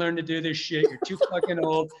 years to learn to do this shit. You're too fucking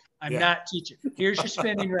old. I'm not teaching. Here's your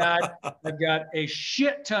spinning rod. I've got a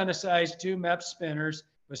shit ton of size 2 MEP spinners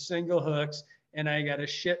with single hooks. And I got a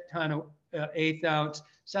shit ton of 1/8 ounce,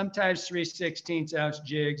 sometimes 3/16 ounce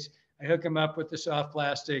jigs. I hook them up with the soft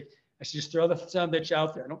plastic. I just throw the son bitch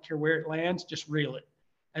out there. I don't care where it lands, just reel it.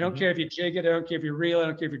 I don't care if you jig it. I don't care if you reel it. I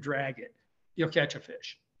don't care if you drag it. You'll catch a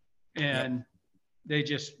fish. And they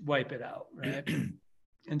just wipe it out, right?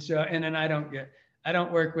 And so, and then I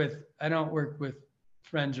don't work with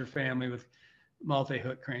friends or family with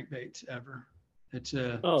multi-hook crankbaits ever. It's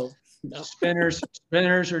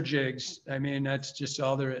spinners or jigs. I mean, that's just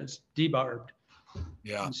all there is. Debarbed.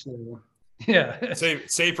 Yeah. So, yeah.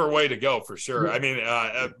 Safer way to go for sure. I mean,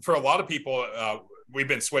 for a lot of people, we've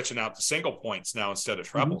been switching out to single points now instead of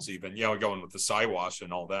trebles, even, going with the Siwash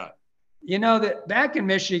and all that. That back in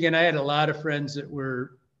Michigan, I had a lot of friends that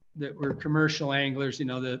were commercial anglers,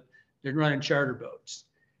 that they're running charter boats.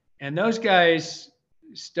 And those guys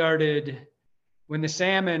started when the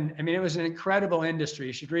salmon, I mean, it was an incredible industry.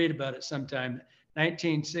 You should read about it sometime,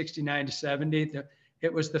 1969 to 70.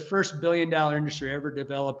 It was the first $1 billion industry ever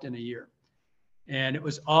developed in a year. And it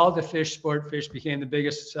was all the fish, sport fish became the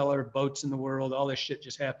biggest seller of boats in the world. All this shit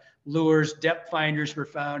just happened. Lures, depth finders were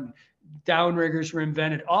found, downriggers were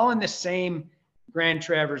invented, all in the same Grand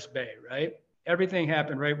Traverse Bay, right? Everything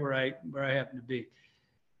happened right where I happened to be.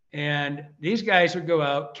 And these guys would go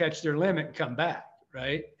out, catch their limit, and come back,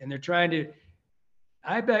 right? And they're trying to,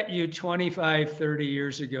 I bet you 25, 30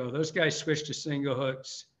 years ago, those guys switched to single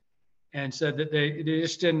hooks and said that they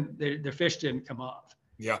just didn't, their fish didn't come off.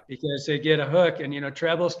 Yeah. Because they get a hook and,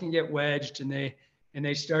 trebles can get wedged and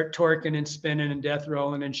they start torquing and spinning and death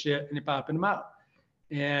rolling and shit and they're popping them out.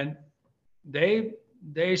 And they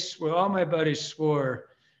swore, all my buddies swore,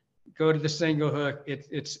 go to the single hook.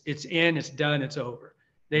 It's in, it's done, it's over.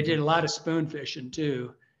 They did a lot of spoon fishing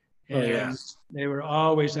too. And they were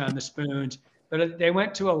always on the spoons, but they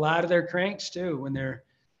went to a lot of their cranks too. When there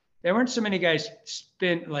weren't so many guys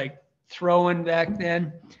throwing back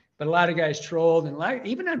then. But a lot of guys trolled, and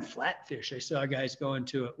even on flatfish, I saw guys going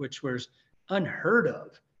to it, which was unheard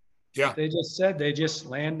of. Yeah. They just said they just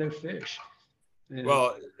land their fish.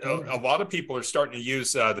 Well, a lot of people are starting to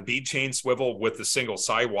use the bead chain swivel with the single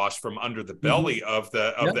Siwash from under the belly of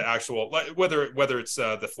the actual, whether it's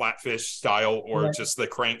the flatfish style or just the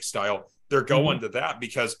crank style, they're going to that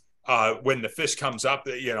because when the fish comes up,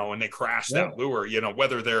 and they crash that lure,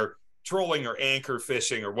 whether they're trolling or anchor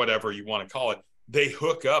fishing or whatever you want to call it, they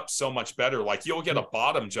hook up so much better. Like you'll get a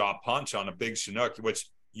bottom jaw punch on a big Chinook, which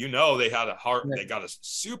they had they got a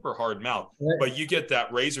super hard mouth, but you get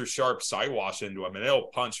that razor sharp Siwash into them and it'll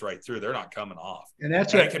punch right through. They're not coming off. And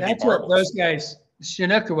that's what those guys,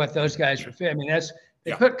 Chinook are what those guys were fit. I mean,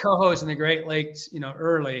 they put cohos in the Great Lakes,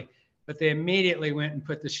 early, but they immediately went and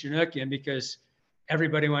put the Chinook in because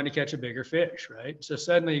everybody wanted to catch a bigger fish, right? So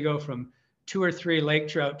suddenly you go from 2 or 3 lake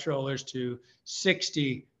trout trollers to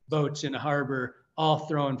 60 boats in a harbor,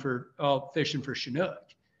 all fishing for Chinook.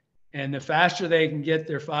 And the faster they can get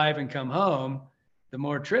their 5 and come home, the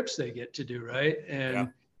more trips they get to do, right?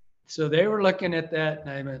 And so they were looking at that, and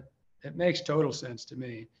I mean, it makes total sense to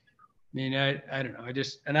me. I mean, I don't know. I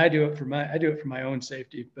do it for my own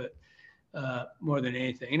safety, but more than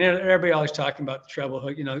anything. And everybody always talking about the treble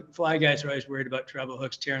hook. You know, fly guys are always worried about treble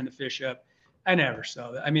hooks tearing the fish up. I never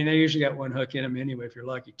saw that. I mean, they usually got one hook in them anyway, if you're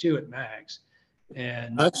lucky, two at max.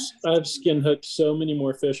 And I've skin hooked so many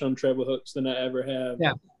more fish on treble hooks than I ever have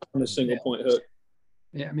on a single point hook.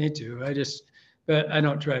 Yeah, me too. But I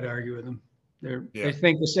don't try to argue with them. They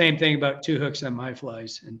think the same thing about two hooks on my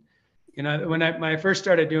flies. And, you know, when I first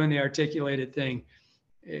started doing the articulated thing,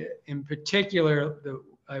 in particular,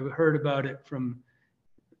 I heard about it from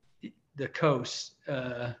the coast,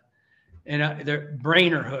 and they're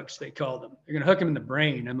brainer hooks, they call them. They're going to hook them in the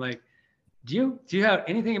brain. I'm like, do you have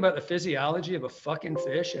anything about the physiology of a fucking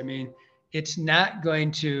fish? I mean, it's not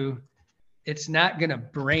going to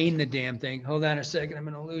brain the damn thing. Hold on a second. I'm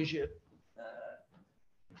going to lose you.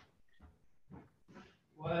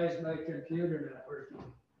 Why is my computer not working?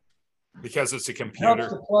 Because it's a It computer.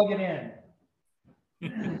 helps to plug it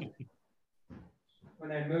in.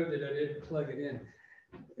 When I moved it, I didn't plug it in.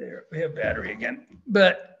 There, we have battery again.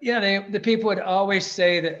 But yeah, the people would always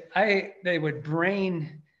say that they would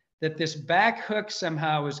brain that this back hook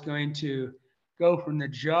somehow was going to go from the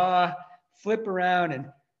jaw, flip around, and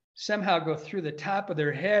somehow go through the top of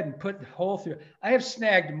their head and put the hole through. I have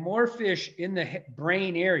snagged more fish in the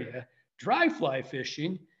brain area, dry fly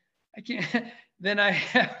fishing, than I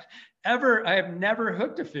have ever. I have never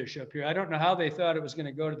hooked a fish up here. I don't know how they thought it was going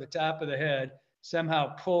to go to the top of the head,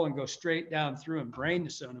 somehow pull and go straight down through and brain the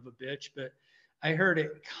son of a bitch. But I heard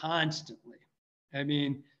it constantly. I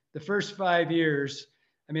mean, the first 5 years,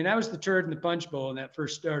 I mean, I was the turd in the punch bowl when that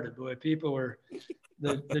first started. Boy, people were,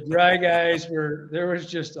 the dry guys there was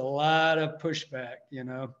just a lot of pushback, you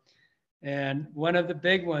know. And one of the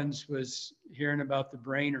big ones was hearing about the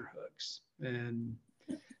brainer hooks, and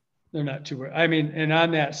they're not too worried. I mean, and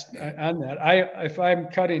on that, if I'm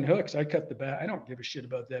cutting hooks, I cut the back. I don't give a shit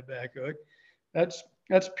about that back hook. That's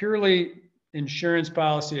purely insurance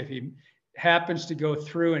policy. If he happens to go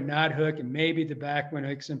through and not hook, and maybe the back one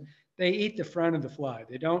hooks him, they eat the front of the fly.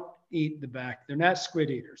 They don't eat the back. They're not squid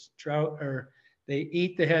eaters. Trout, or they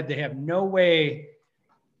eat the head. They have no way.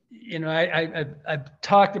 You know, I've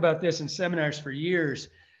talked about this in seminars for years.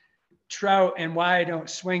 Trout, and why I don't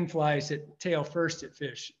swing flies at tail first at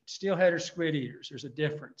fish. Steelhead or squid eaters, there's a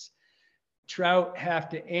difference. Trout have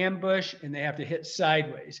to ambush and they have to hit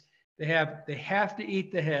sideways. They have to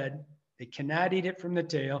eat the head. They cannot eat it from the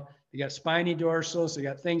tail. They got spiny dorsals. They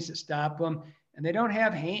got things that stop them, and they don't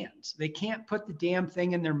have hands. They can't put the damn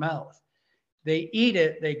thing in their mouth. They eat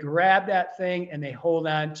it. They grab that thing and they hold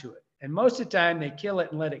on to it. And most of the time they kill it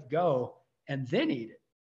and let it go and then eat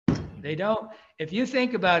it. They don't. If you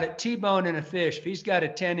think about it, T-boning a fish, if he's got a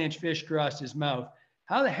 10-inch fish across his mouth,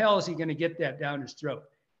 how the hell is he going to get that down his throat?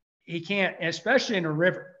 He can't, especially in a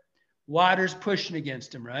river. Water's pushing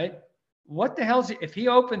against him, right? What the hell is if he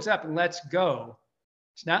opens up and lets go?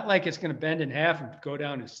 It's not like it's going to bend in half and go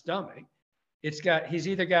down his stomach. He's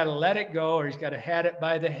either got to let it go or he's got to have it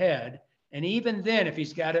by the head. And even then, if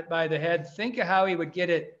he's got it by the head, think of how he would get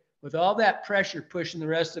it with all that pressure pushing the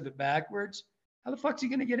rest of it backwards. How the fuck's he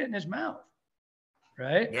going to get it in his mouth?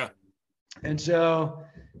 Right? Yeah. And so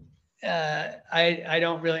I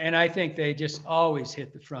don't really, and I think they just always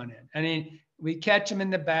hit the front end. I mean, we catch them in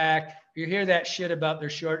the back. You hear that shit about their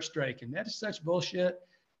short striking. That is such bullshit.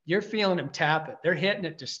 You're feeling them tap it. They're hitting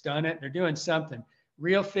it to stun it. They're doing something.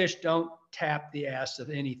 Real fish don't tap the ass of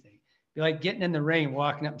anything. Be like getting in the ring and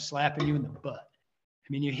walking up and slapping you in the butt. I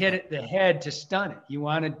mean, you hit it the head to stun it. You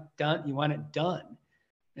want it done. You want it done.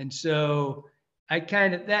 And so I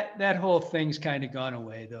kind of, that whole thing's kind of gone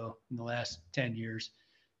away though in the last 10 years.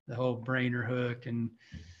 The whole brainer hook and,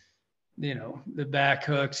 you know, the back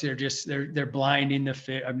hooks, they're blinding the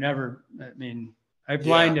fish. I've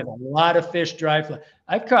blinded a lot of fish dry fly.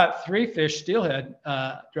 I've caught 3 fish steelhead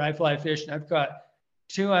dry fly fish, and I've caught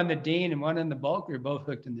 2 on the Dean and 1 on the Bulker, both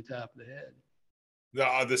hooked in the top of the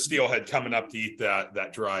head. The steelhead coming up to eat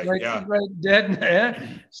that dry. Right, yeah. Right dead in the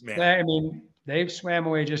head. Man. I mean, they've swam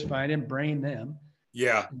away just fine and brained them.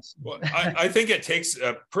 Yeah. Well, I think it takes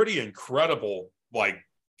a pretty incredible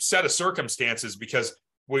set of circumstances because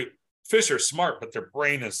fish are smart, but their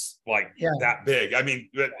brain is that big. I mean,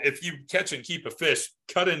 if you catch and keep a fish,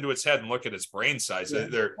 cut into its head and look at its brain size. Yeah.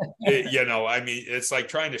 It's like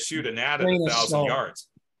trying to shoot an gnat at 1,000 yards.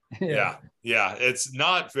 Yeah. It's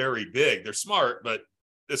not very big. They're smart, but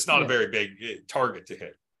it's not a very big target to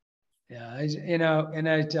hit. Yeah. And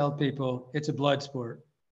I tell people it's a blood sport.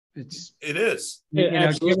 It is. Give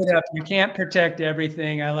it up. You can't protect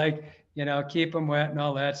everything. I keep them wet and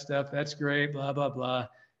all that stuff. That's great. Blah, blah, blah.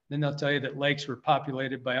 Then they'll tell you that lakes were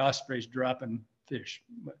populated by ospreys dropping fish.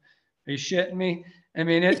 Are you shitting me? I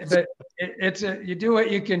mean, you do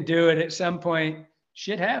what you can do. And at some point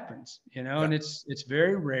shit happens, and it's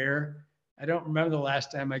very rare. I don't remember the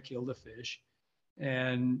last time I killed a fish,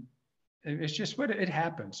 and it's just what it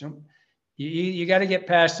happens. So you got to get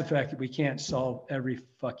past the fact that we can't solve every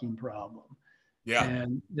fucking problem. Yeah.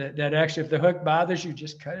 And that actually, if the hook bothers you,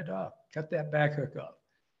 just cut it off. Cut that back hook off.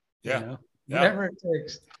 Yeah. Whatever it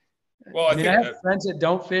takes. Well, I have friends that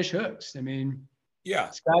don't fish hooks. I mean,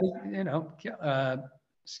 Scotty,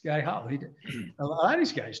 Sky Hall. A lot of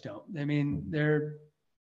these guys don't. I mean, they're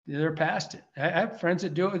past it. I have friends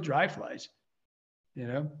that do it with dry flies.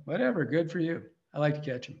 Whatever. Good for you. I like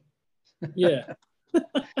to catch them. Yeah.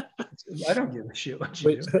 I don't give a shit what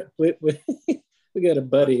you do. We got a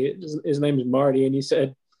buddy. His name is Marty, and he said,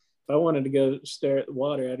 if I wanted to go stare at the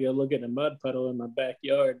water, I'd go look at a mud puddle in my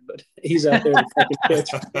backyard. But he's out there to fucking catch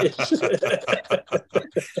fish.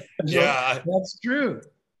 Yeah, that's true.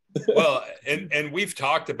 Well, and we've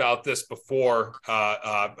talked about this before.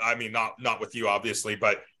 I mean, not with you, obviously,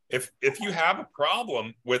 but if you have a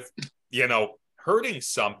problem with, hurting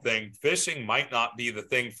something, fishing might not be the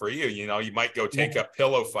thing for you. You might go take up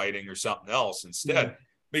pillow fighting or something else instead,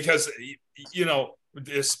 because,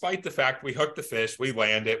 despite the fact we hook the fish, we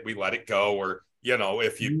land it, we let it go, or,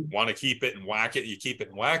 if you want to keep it and whack it, you keep it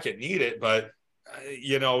and whack it and eat it. But,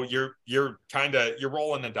 you're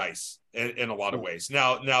rolling the dice in a lot of ways.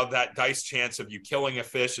 Now that dice chance of you killing a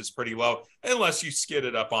fish is pretty low, unless you skid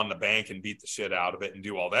it up on the bank and beat the shit out of it and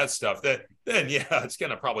do all that stuff. Then it's going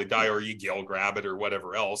to probably die, or you gill grab it or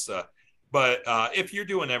whatever else. But if you're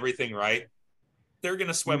doing everything right, they're going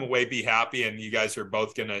to swim away, be happy, and you guys are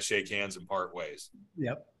both going to shake hands and part ways.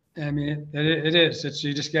 Yep. I mean, it is.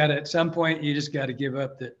 You just got to, at some point, you just got to give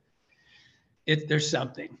up that there's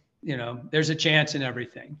something, there's a chance in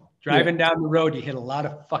everything. Driving down the road, you hit a lot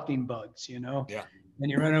of fucking bugs, Yeah.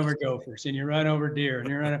 And you run over gophers, and you run over deer,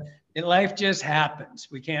 and life just happens.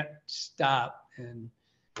 We can't stop. And,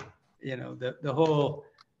 the whole,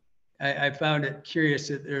 I found it curious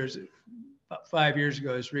that there's about 5 years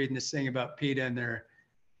ago, I was reading this thing about PETA, and their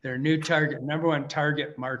new number one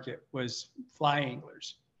target market was fly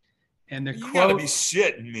anglers. And the you quote, gotta be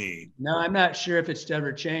shitting me. No, I'm not sure if it's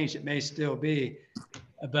ever changed. It may still be,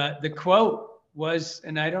 but the quote was,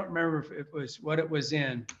 and I don't remember if it was what it was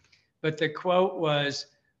in, but the quote was,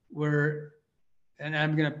 and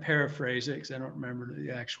I'm going to paraphrase it because I don't remember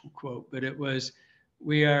the actual quote, but it was,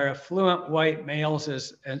 we are affluent white males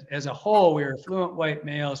as a whole, we are affluent white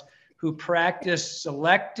males who practice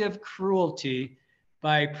selective cruelty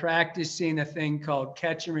by practicing a thing called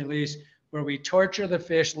catch and release, where we torture the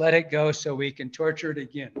fish, let it go so we can torture it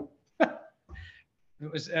again.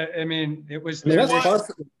 It was,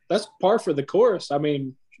 that's par for the course. I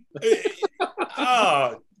mean,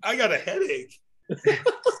 I got a headache.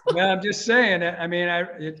 No, I'm just saying. I mean,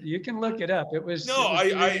 you can look it up. It was. No,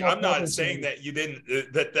 I'm not saying that you didn't.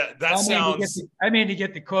 That sounds. I mean to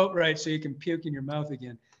get the quote right so you can puke in your mouth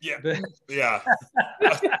again. Yeah. Yeah.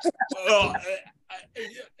 Well,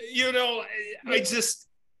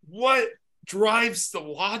 what drives the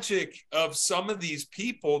logic of some of these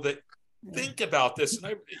people that think about this?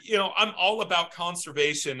 And I'm all about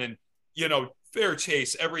conservation and, fair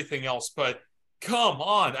chase, everything else, but come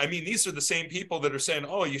on. I mean, these are the same people that are saying,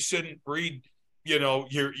 oh, you shouldn't breed,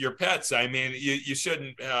 your pets. I mean, you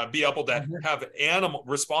shouldn't be able to have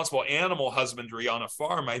responsible animal husbandry on a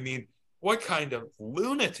farm. I mean, what kind of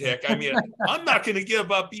lunatic? I mean, I'm not going to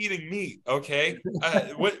give up eating meat. Okay.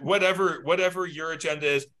 Whatever your agenda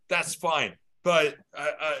is, that's fine. But,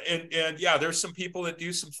 and yeah, there's some people that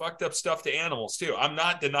do some fucked up stuff to animals too. I'm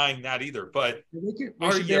not denying that either, but we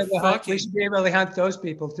should be able to hunt those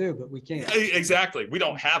people too, but we can't. Exactly. We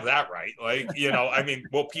don't have that right. Like, I mean,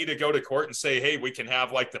 will PETA go to court and say, hey, we can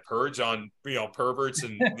have like the purge on, perverts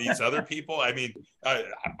and these other people? I mean,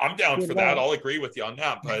 I'm down for that. I'll agree with you on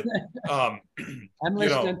that, but, I'm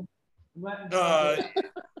listening.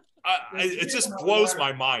 It just blows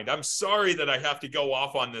my mind. I'm sorry that I have to go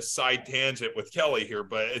off on this side tangent with Kelly here,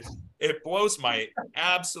 but it blows my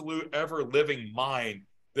absolute ever living mind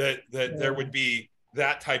that there would be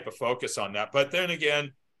that type of focus on that. But then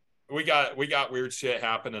again, we got weird shit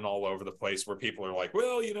happening all over the place where people are like,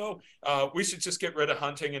 well, we should just get rid of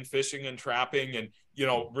hunting and fishing and trapping and,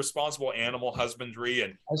 responsible animal husbandry.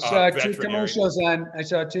 And I saw two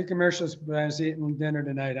commercials when I was eating dinner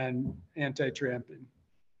tonight on anti-tramping.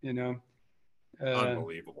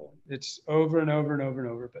 Unbelievable. It's over and over and over and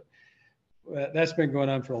over, but that's been going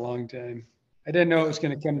on for a long time. I didn't know it was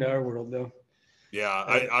going to come to our world though. Yeah.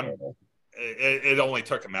 It only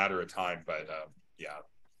took a matter of time, but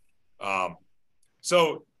yeah.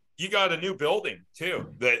 So, you got a new building too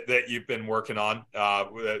that you've been working on.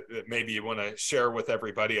 That maybe you want to share with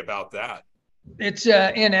everybody about that. It's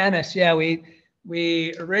in Ennis. Yeah,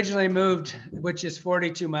 we originally moved, which is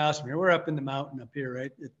 42 miles from here. We're up in the mountain up here,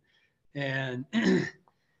 right? And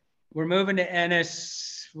we're moving to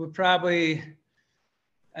Ennis. We're probably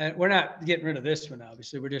we're not getting rid of this one,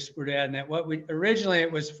 obviously. We're adding that. What we originally,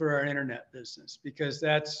 it was for our internet business, because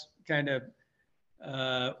that's kind of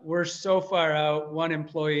we're so far out. One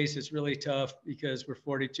employee is really tough because we're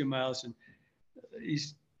 42 miles, and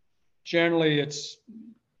it's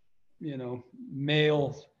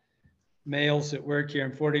males that work here.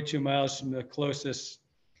 I'm 42 miles from the closest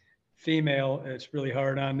female. It's really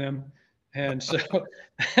hard on them. And so,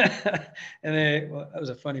 that was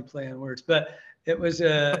a funny play on words, but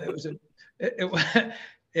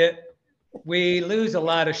we lose a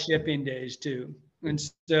lot of shipping days too. And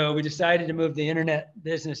so we decided to move the internet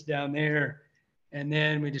business down there. And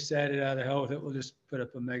then we decided, out of the hell with it, we'll just put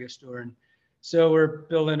up a mega store. And so we're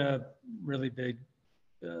building a really big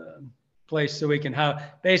place so we can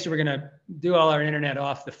basically we're going to do all our internet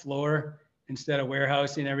off the floor instead of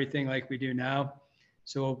warehousing everything like we do now.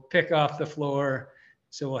 So we'll pick off the floor.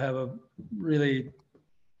 So we'll have a really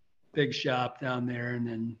big shop down there. And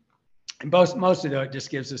then mostly though, it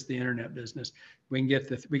just gives us the internet business. We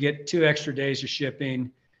get 2 extra days of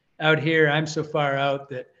shipping. Out here, I'm so far out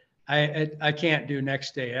that I can't do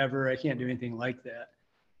next day ever. I can't do anything like that.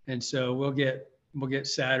 And so we'll get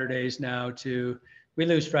Saturdays now too. We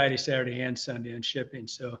lose Friday, Saturday, and Sunday on shipping.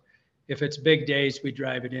 So if it's big days, we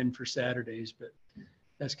drive it in for Saturdays, but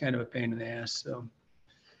that's kind of a pain in the ass. So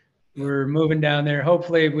we're moving down there.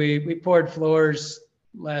 Hopefully we poured floors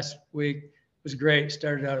last week. It was great.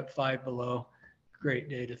 Started out at 5 below. Great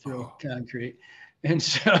day to throw concrete. And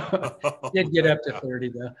so did get up to 30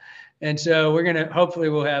 though. And so hopefully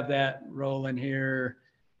we'll have that rolling here.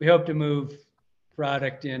 We hope to move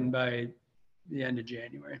product in by the end of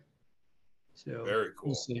January. So very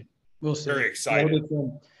cool. We'll see. Very excited.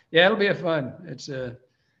 It'll be a fun. It's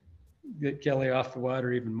get Kelly off the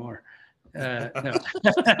water even more. No.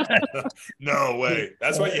 No way.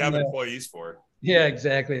 That's what you have employees for. Yeah,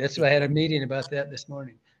 exactly. That's why I had a meeting about that this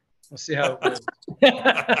morning. We'll see how it goes.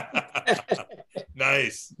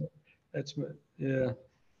 Nice. That's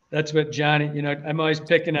what Johnny, I'm always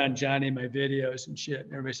picking on Johnny in my videos and shit.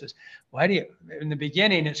 And everybody says, why do you, in the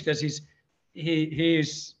beginning, it's because he's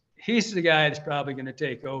the guy that's probably going to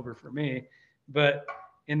take over for me. But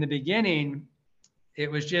in the beginning, it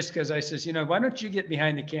was just because I says, why don't you get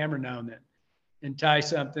behind the camera now and then and tie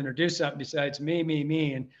something or do something besides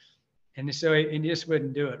me. And so he just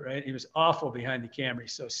wouldn't do it, right? He was awful behind the camera.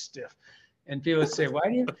 He's so stiff. And people would say, why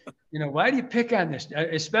do you pick on this?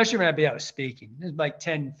 Especially when I'd be out speaking. This is like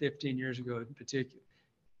 10, 15 years ago in particular.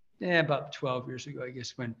 About 12 years ago, I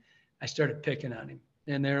guess, when I started picking on him.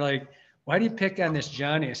 And they're like, why do you pick on this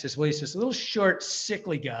Johnny? I says, well, he's this little short,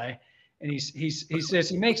 sickly guy. And he says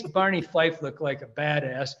he makes Barney Fife look like a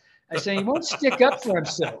badass. I say, he won't stick up for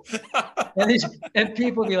himself. And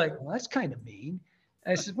people be like, well, that's kind of mean.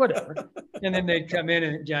 I said, whatever. And then they'd come in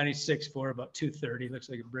and Johnny's 6'4", about 230, looks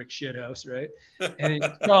like a brick shit house, right? And he's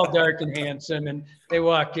tall, dark, and handsome. And they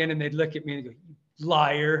walk in and they'd look at me and go, you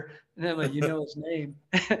liar. And I'm like, his name.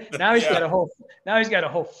 Now he's got a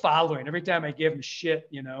whole following. Every time I give him shit,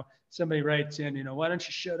 somebody writes in, why don't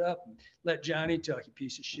you shut up and let Johnny talk, you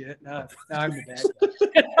piece of shit. Now I'm the bad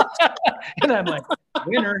guy. And I'm like,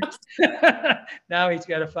 winner. Now he's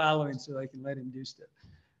got a following so I can let him do stuff.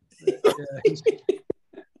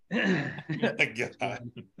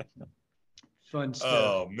 God. Fun stuff.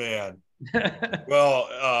 Oh man. Well,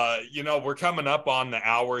 we're coming up on the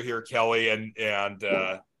hour here, Kelly, and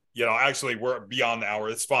actually we're beyond the hour.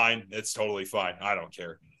 It's fine. It's totally fine. I don't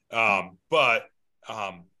care. But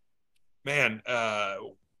man,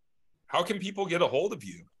 how can people get a hold of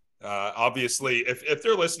you? Obviously, if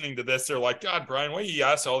they're listening to this, they're like, God, Brian, why do you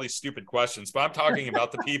ask all these stupid questions? But I'm talking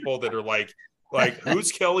about the people that are like,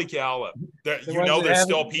 who's Kelly Galloup? There's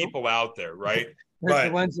still people out there, right? But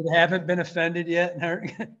the ones that haven't been offended yet and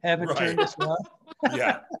haven't turned us off.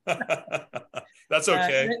 Yeah. That's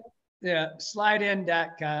okay.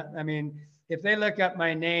 Slidein.com. I mean, if they look up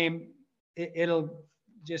my name, it'll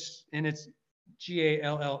just, and it's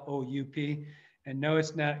Galloup. And no,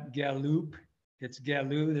 it's not Galloup. It's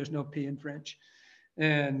Galloup. There's no P in French.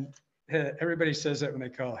 And everybody says that when they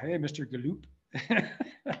call, hey, Mr. Galloup.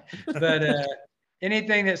 But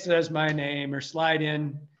anything that says my name or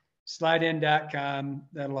slide-in.com,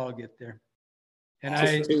 that'll all get there.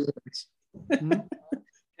 And Two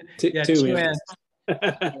ends. Did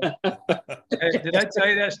I tell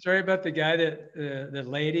you that story about the guy the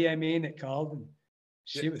lady that called?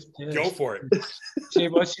 She was pissed. Go for it. She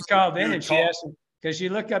called in Dude, and she asked, because you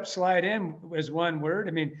look up slide in as one word.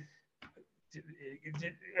 I mean,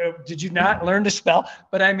 did you not learn to spell?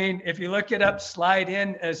 But I mean, if you look it up, slide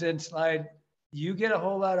in as in slide, you get a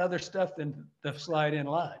whole lot of other stuff than the slide in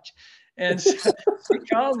lodge. And so she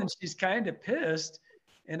called and she's kind of pissed.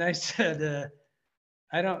 And I said,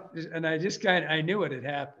 I I knew what had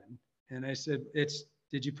happened. And I said,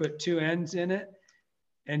 did you put 2 N's in it?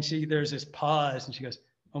 And there's this pause and she goes,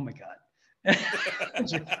 oh my God.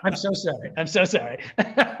 I'm so sorry. I'm so sorry.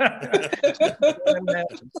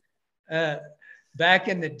 Back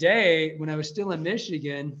in the day when I was still in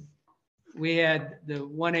Michigan, we had the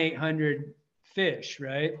 1-800-FISH,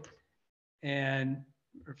 right? And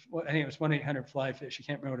I think it was 1-800-FLY-FISH. I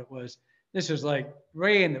can't remember what it was. This was like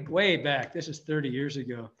way back. This is 30 years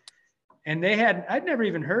ago. And I'd never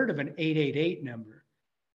even heard of an 888 number.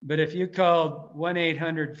 But if you called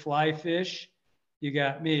 1-800-FLY-FISH, you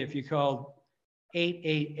got me. If you called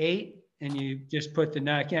 888 and you just put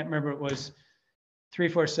I can't remember, it was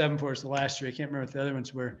 3474 is the last 3. I can't remember what the other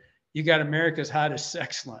ones were. You got America's hottest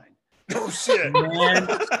sex line. Oh shit. Man,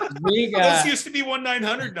 those used to be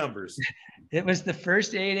 1-900 numbers. It was the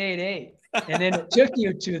first 888. And then it took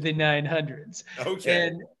you to the 900s.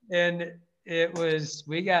 Okay. And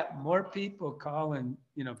we got more people calling,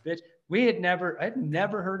 bitch. I'd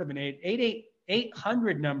never heard of an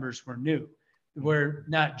 800 numbers were new. Were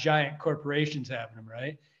not giant corporations having them,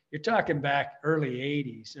 right? You're talking back early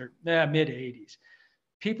 80s or mid 80s.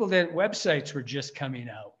 Websites were just coming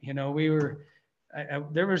out.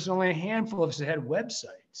 There was only a handful of us that had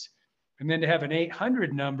websites. And then to have an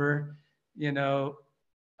 800 number, I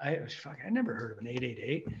never heard of an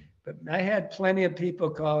 888, but I had plenty of people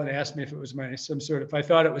call and ask me if it was if I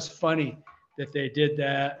thought it was funny that they did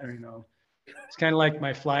that, or, it's kind of like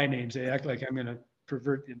my fly names. They act like I'm going to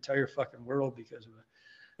pervert the entire fucking world because of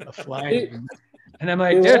a fly name. And I'm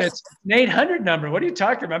like, dude, it's an 800 number. What are you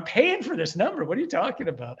talking about? I'm paying for this number. What are you talking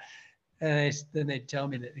about? And then they tell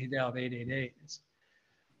me that he dialed 888.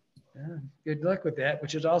 Good luck with that,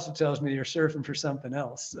 which it also tells me you're surfing for something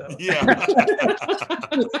else. So. Yeah.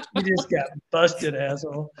 You just got busted,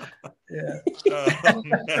 asshole. Yeah.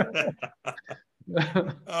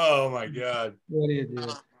 Oh my God. What do you do?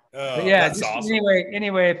 But yeah, that's awesome.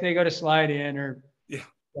 Anyway, if they go to slide in or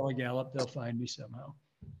call Galloup, they'll find me somehow.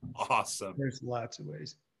 Awesome. There's lots of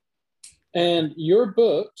ways. And your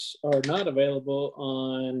books are not available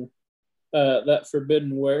on that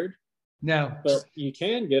Forbidden Word. No. But you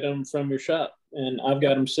can get them from your shop. And I've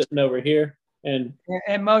got them sitting over here. And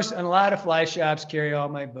a lot of fly shops carry all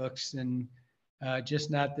my books, and just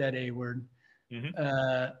not that A word.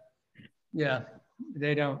 Mm-hmm. Yeah,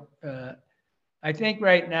 they don't. I think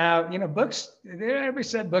right now, books, everybody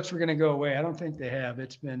said books were going to go away. I don't think they have.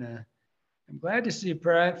 It's been, I'm glad to see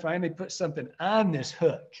Pride finally put something on this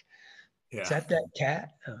hook. Yeah. Is that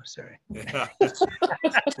cat? Oh, sorry. Yeah.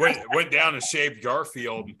 went down and shaved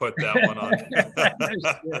Garfield and put that one on.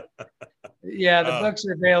 Yeah, the books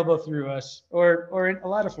are available through us, or in a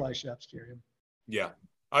lot of fly shops carry them. Yeah.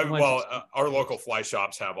 Our local fly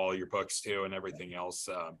shops have all your books too and everything else.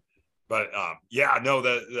 The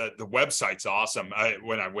website's awesome.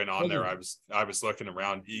 When I went on there, I was looking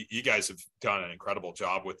around. You guys have done an incredible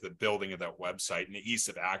job with the building of that website and the ease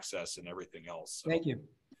of access and everything else. So. Thank you.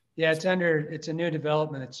 Yeah, it's a new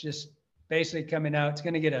development. It's just basically coming out. It's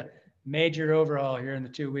going to get a major overhaul here in the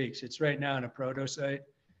 2 weeks. It's right now on a proto site.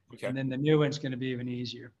 Okay. And then the new one's going to be even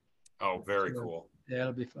easier. Oh, very cool. Yeah,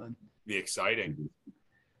 it'll be fun. Be exciting.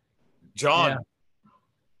 John,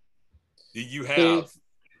 do you have?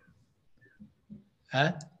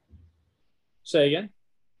 Huh? Say again.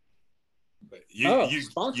 You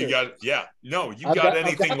got you got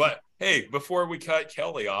anything left? Hey, before we cut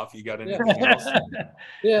Kelly off, you got anything else?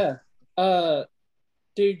 Yeah.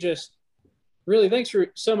 Dude, just really thanks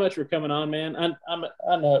so much for coming on, man. I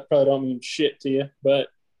know it probably don't mean shit to you, but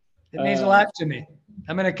it means a lot to me.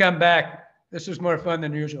 I'm gonna come back. This was more fun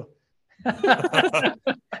than usual.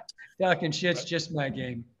 Talking shit's just my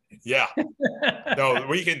game. Yeah. No,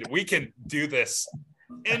 we can do this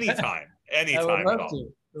anytime I would love at all.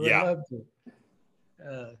 to. Love to.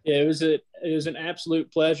 It was an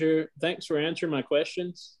absolute pleasure. Thanks for answering my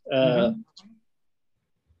questions.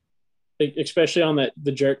 Especially on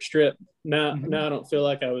the jerk strip. Now I don't feel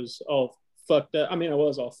like I was all fucked up. I mean, I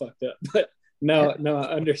was all fucked up, but no,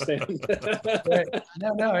 I understand. Right.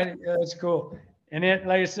 No, it's cool. And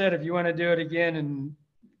like I said, if you want to do it again and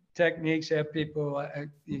techniques, have people,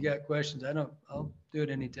 you got questions, I'll do it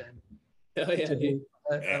anytime. Oh, yeah,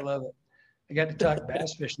 I love it. I got to talk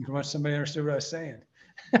bass fishing for once somebody understood what I was saying.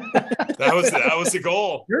 That was the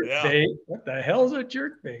goal. Jerk Yeah. bait? What the hell's a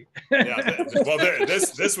jerk bait? Yeah. Well,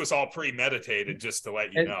 this was all premeditated, just to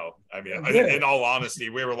let you know. I mean, in all honesty,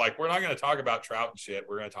 we were like, we're not going to talk about trout and shit.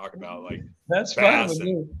 We're going to talk about like That's fine bass with and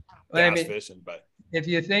me. Well, bass fishing. But if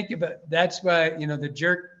you think about, that's why, you know, the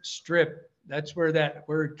jerk strip, that's where that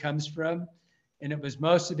word comes from. And it was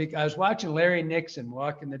mostly because I was watching Larry Nixon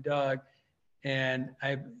walking the dog, and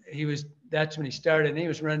that's when he started, and he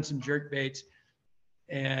was running some jerk baits.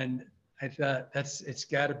 And I thought that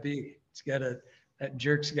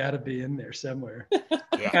jerk's gotta be in there somewhere.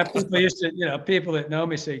 yeah. And people used to, you know, people that know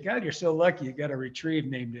me say, God, you're so lucky you got a retrieve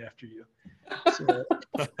named after you. So,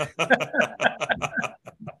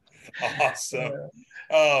 Awesome.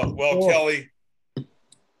 Well, cool. Kelly,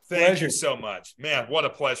 thank you so much, man. What a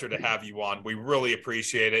pleasure to have you on. We really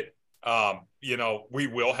appreciate it. You know, we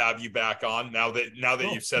will have you back on now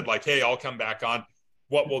that you've said like, hey, I'll come back on.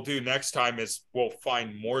 What we'll do next time is we'll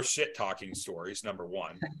find more shit talking stories. Number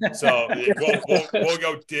one. So we'll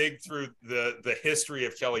go dig through the history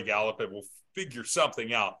of Kelly Galloup, and we'll figure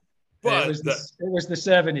something out. But it was the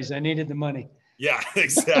 70s. I needed the money. Yeah,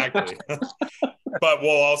 exactly. But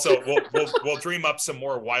we'll dream up some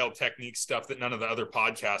more wild technique stuff that none of the other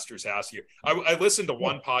podcasters ask you. I listened to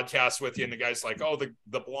one podcast with you, and the guy's like, oh,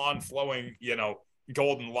 the blonde flowing, you know,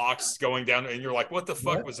 golden locks going down, and you're like, what the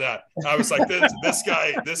fuck was that? I was like, this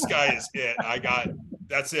guy is it.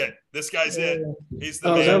 That's it. This guy's it. He's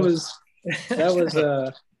the man. That was that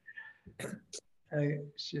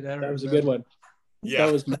was a good one. Yeah.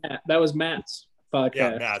 That was Matt's podcast.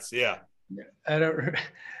 Yeah, Matt's, yeah.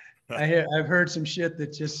 I've heard some shit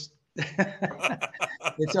that just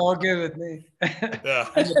it's all good with me. Yeah.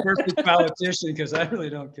 I'm a perfect politician because I really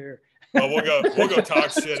don't care. Well, we'll go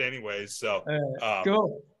talk shit anyways. So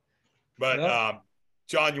cool. But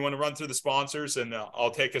John, you want to run through the sponsors and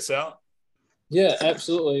I'll take us out? Yeah,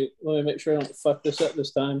 absolutely. Let me make sure I don't fuck this up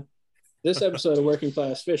this time. This episode of Working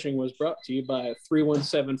Class Fishing was brought to you by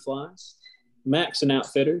 317 Flies, Max and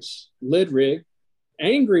Outfitters, Lid Rig,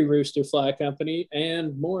 Angry Rooster Fly Company,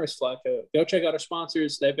 and Morris Fly Co. Go check out our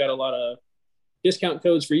sponsors. They've got a lot of discount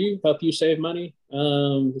codes for you, help you save money.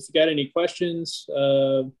 If you got any questions,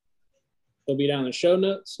 they'll be down in the show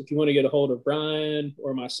notes. If you want to get a hold of Brian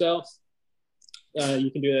or myself, you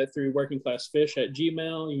can do that through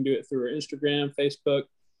workingclassfish@gmail. You can do it through our Instagram, Facebook,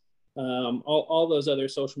 all those other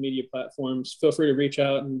social media platforms. Feel free to reach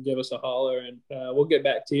out and give us a holler, and we'll get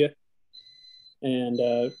back to you.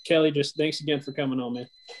 And Kelly, just thanks again for coming on, man.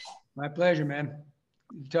 My pleasure, man.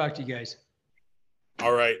 Talk to you guys.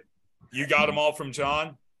 All right. You got them all from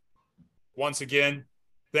John. Once again,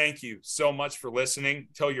 thank you so much for listening.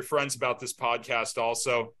 Tell your friends about this podcast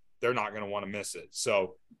also. They're not going to want to miss it.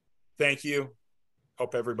 So thank you.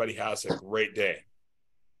 Hope everybody has a great day.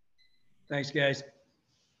 Thanks, guys.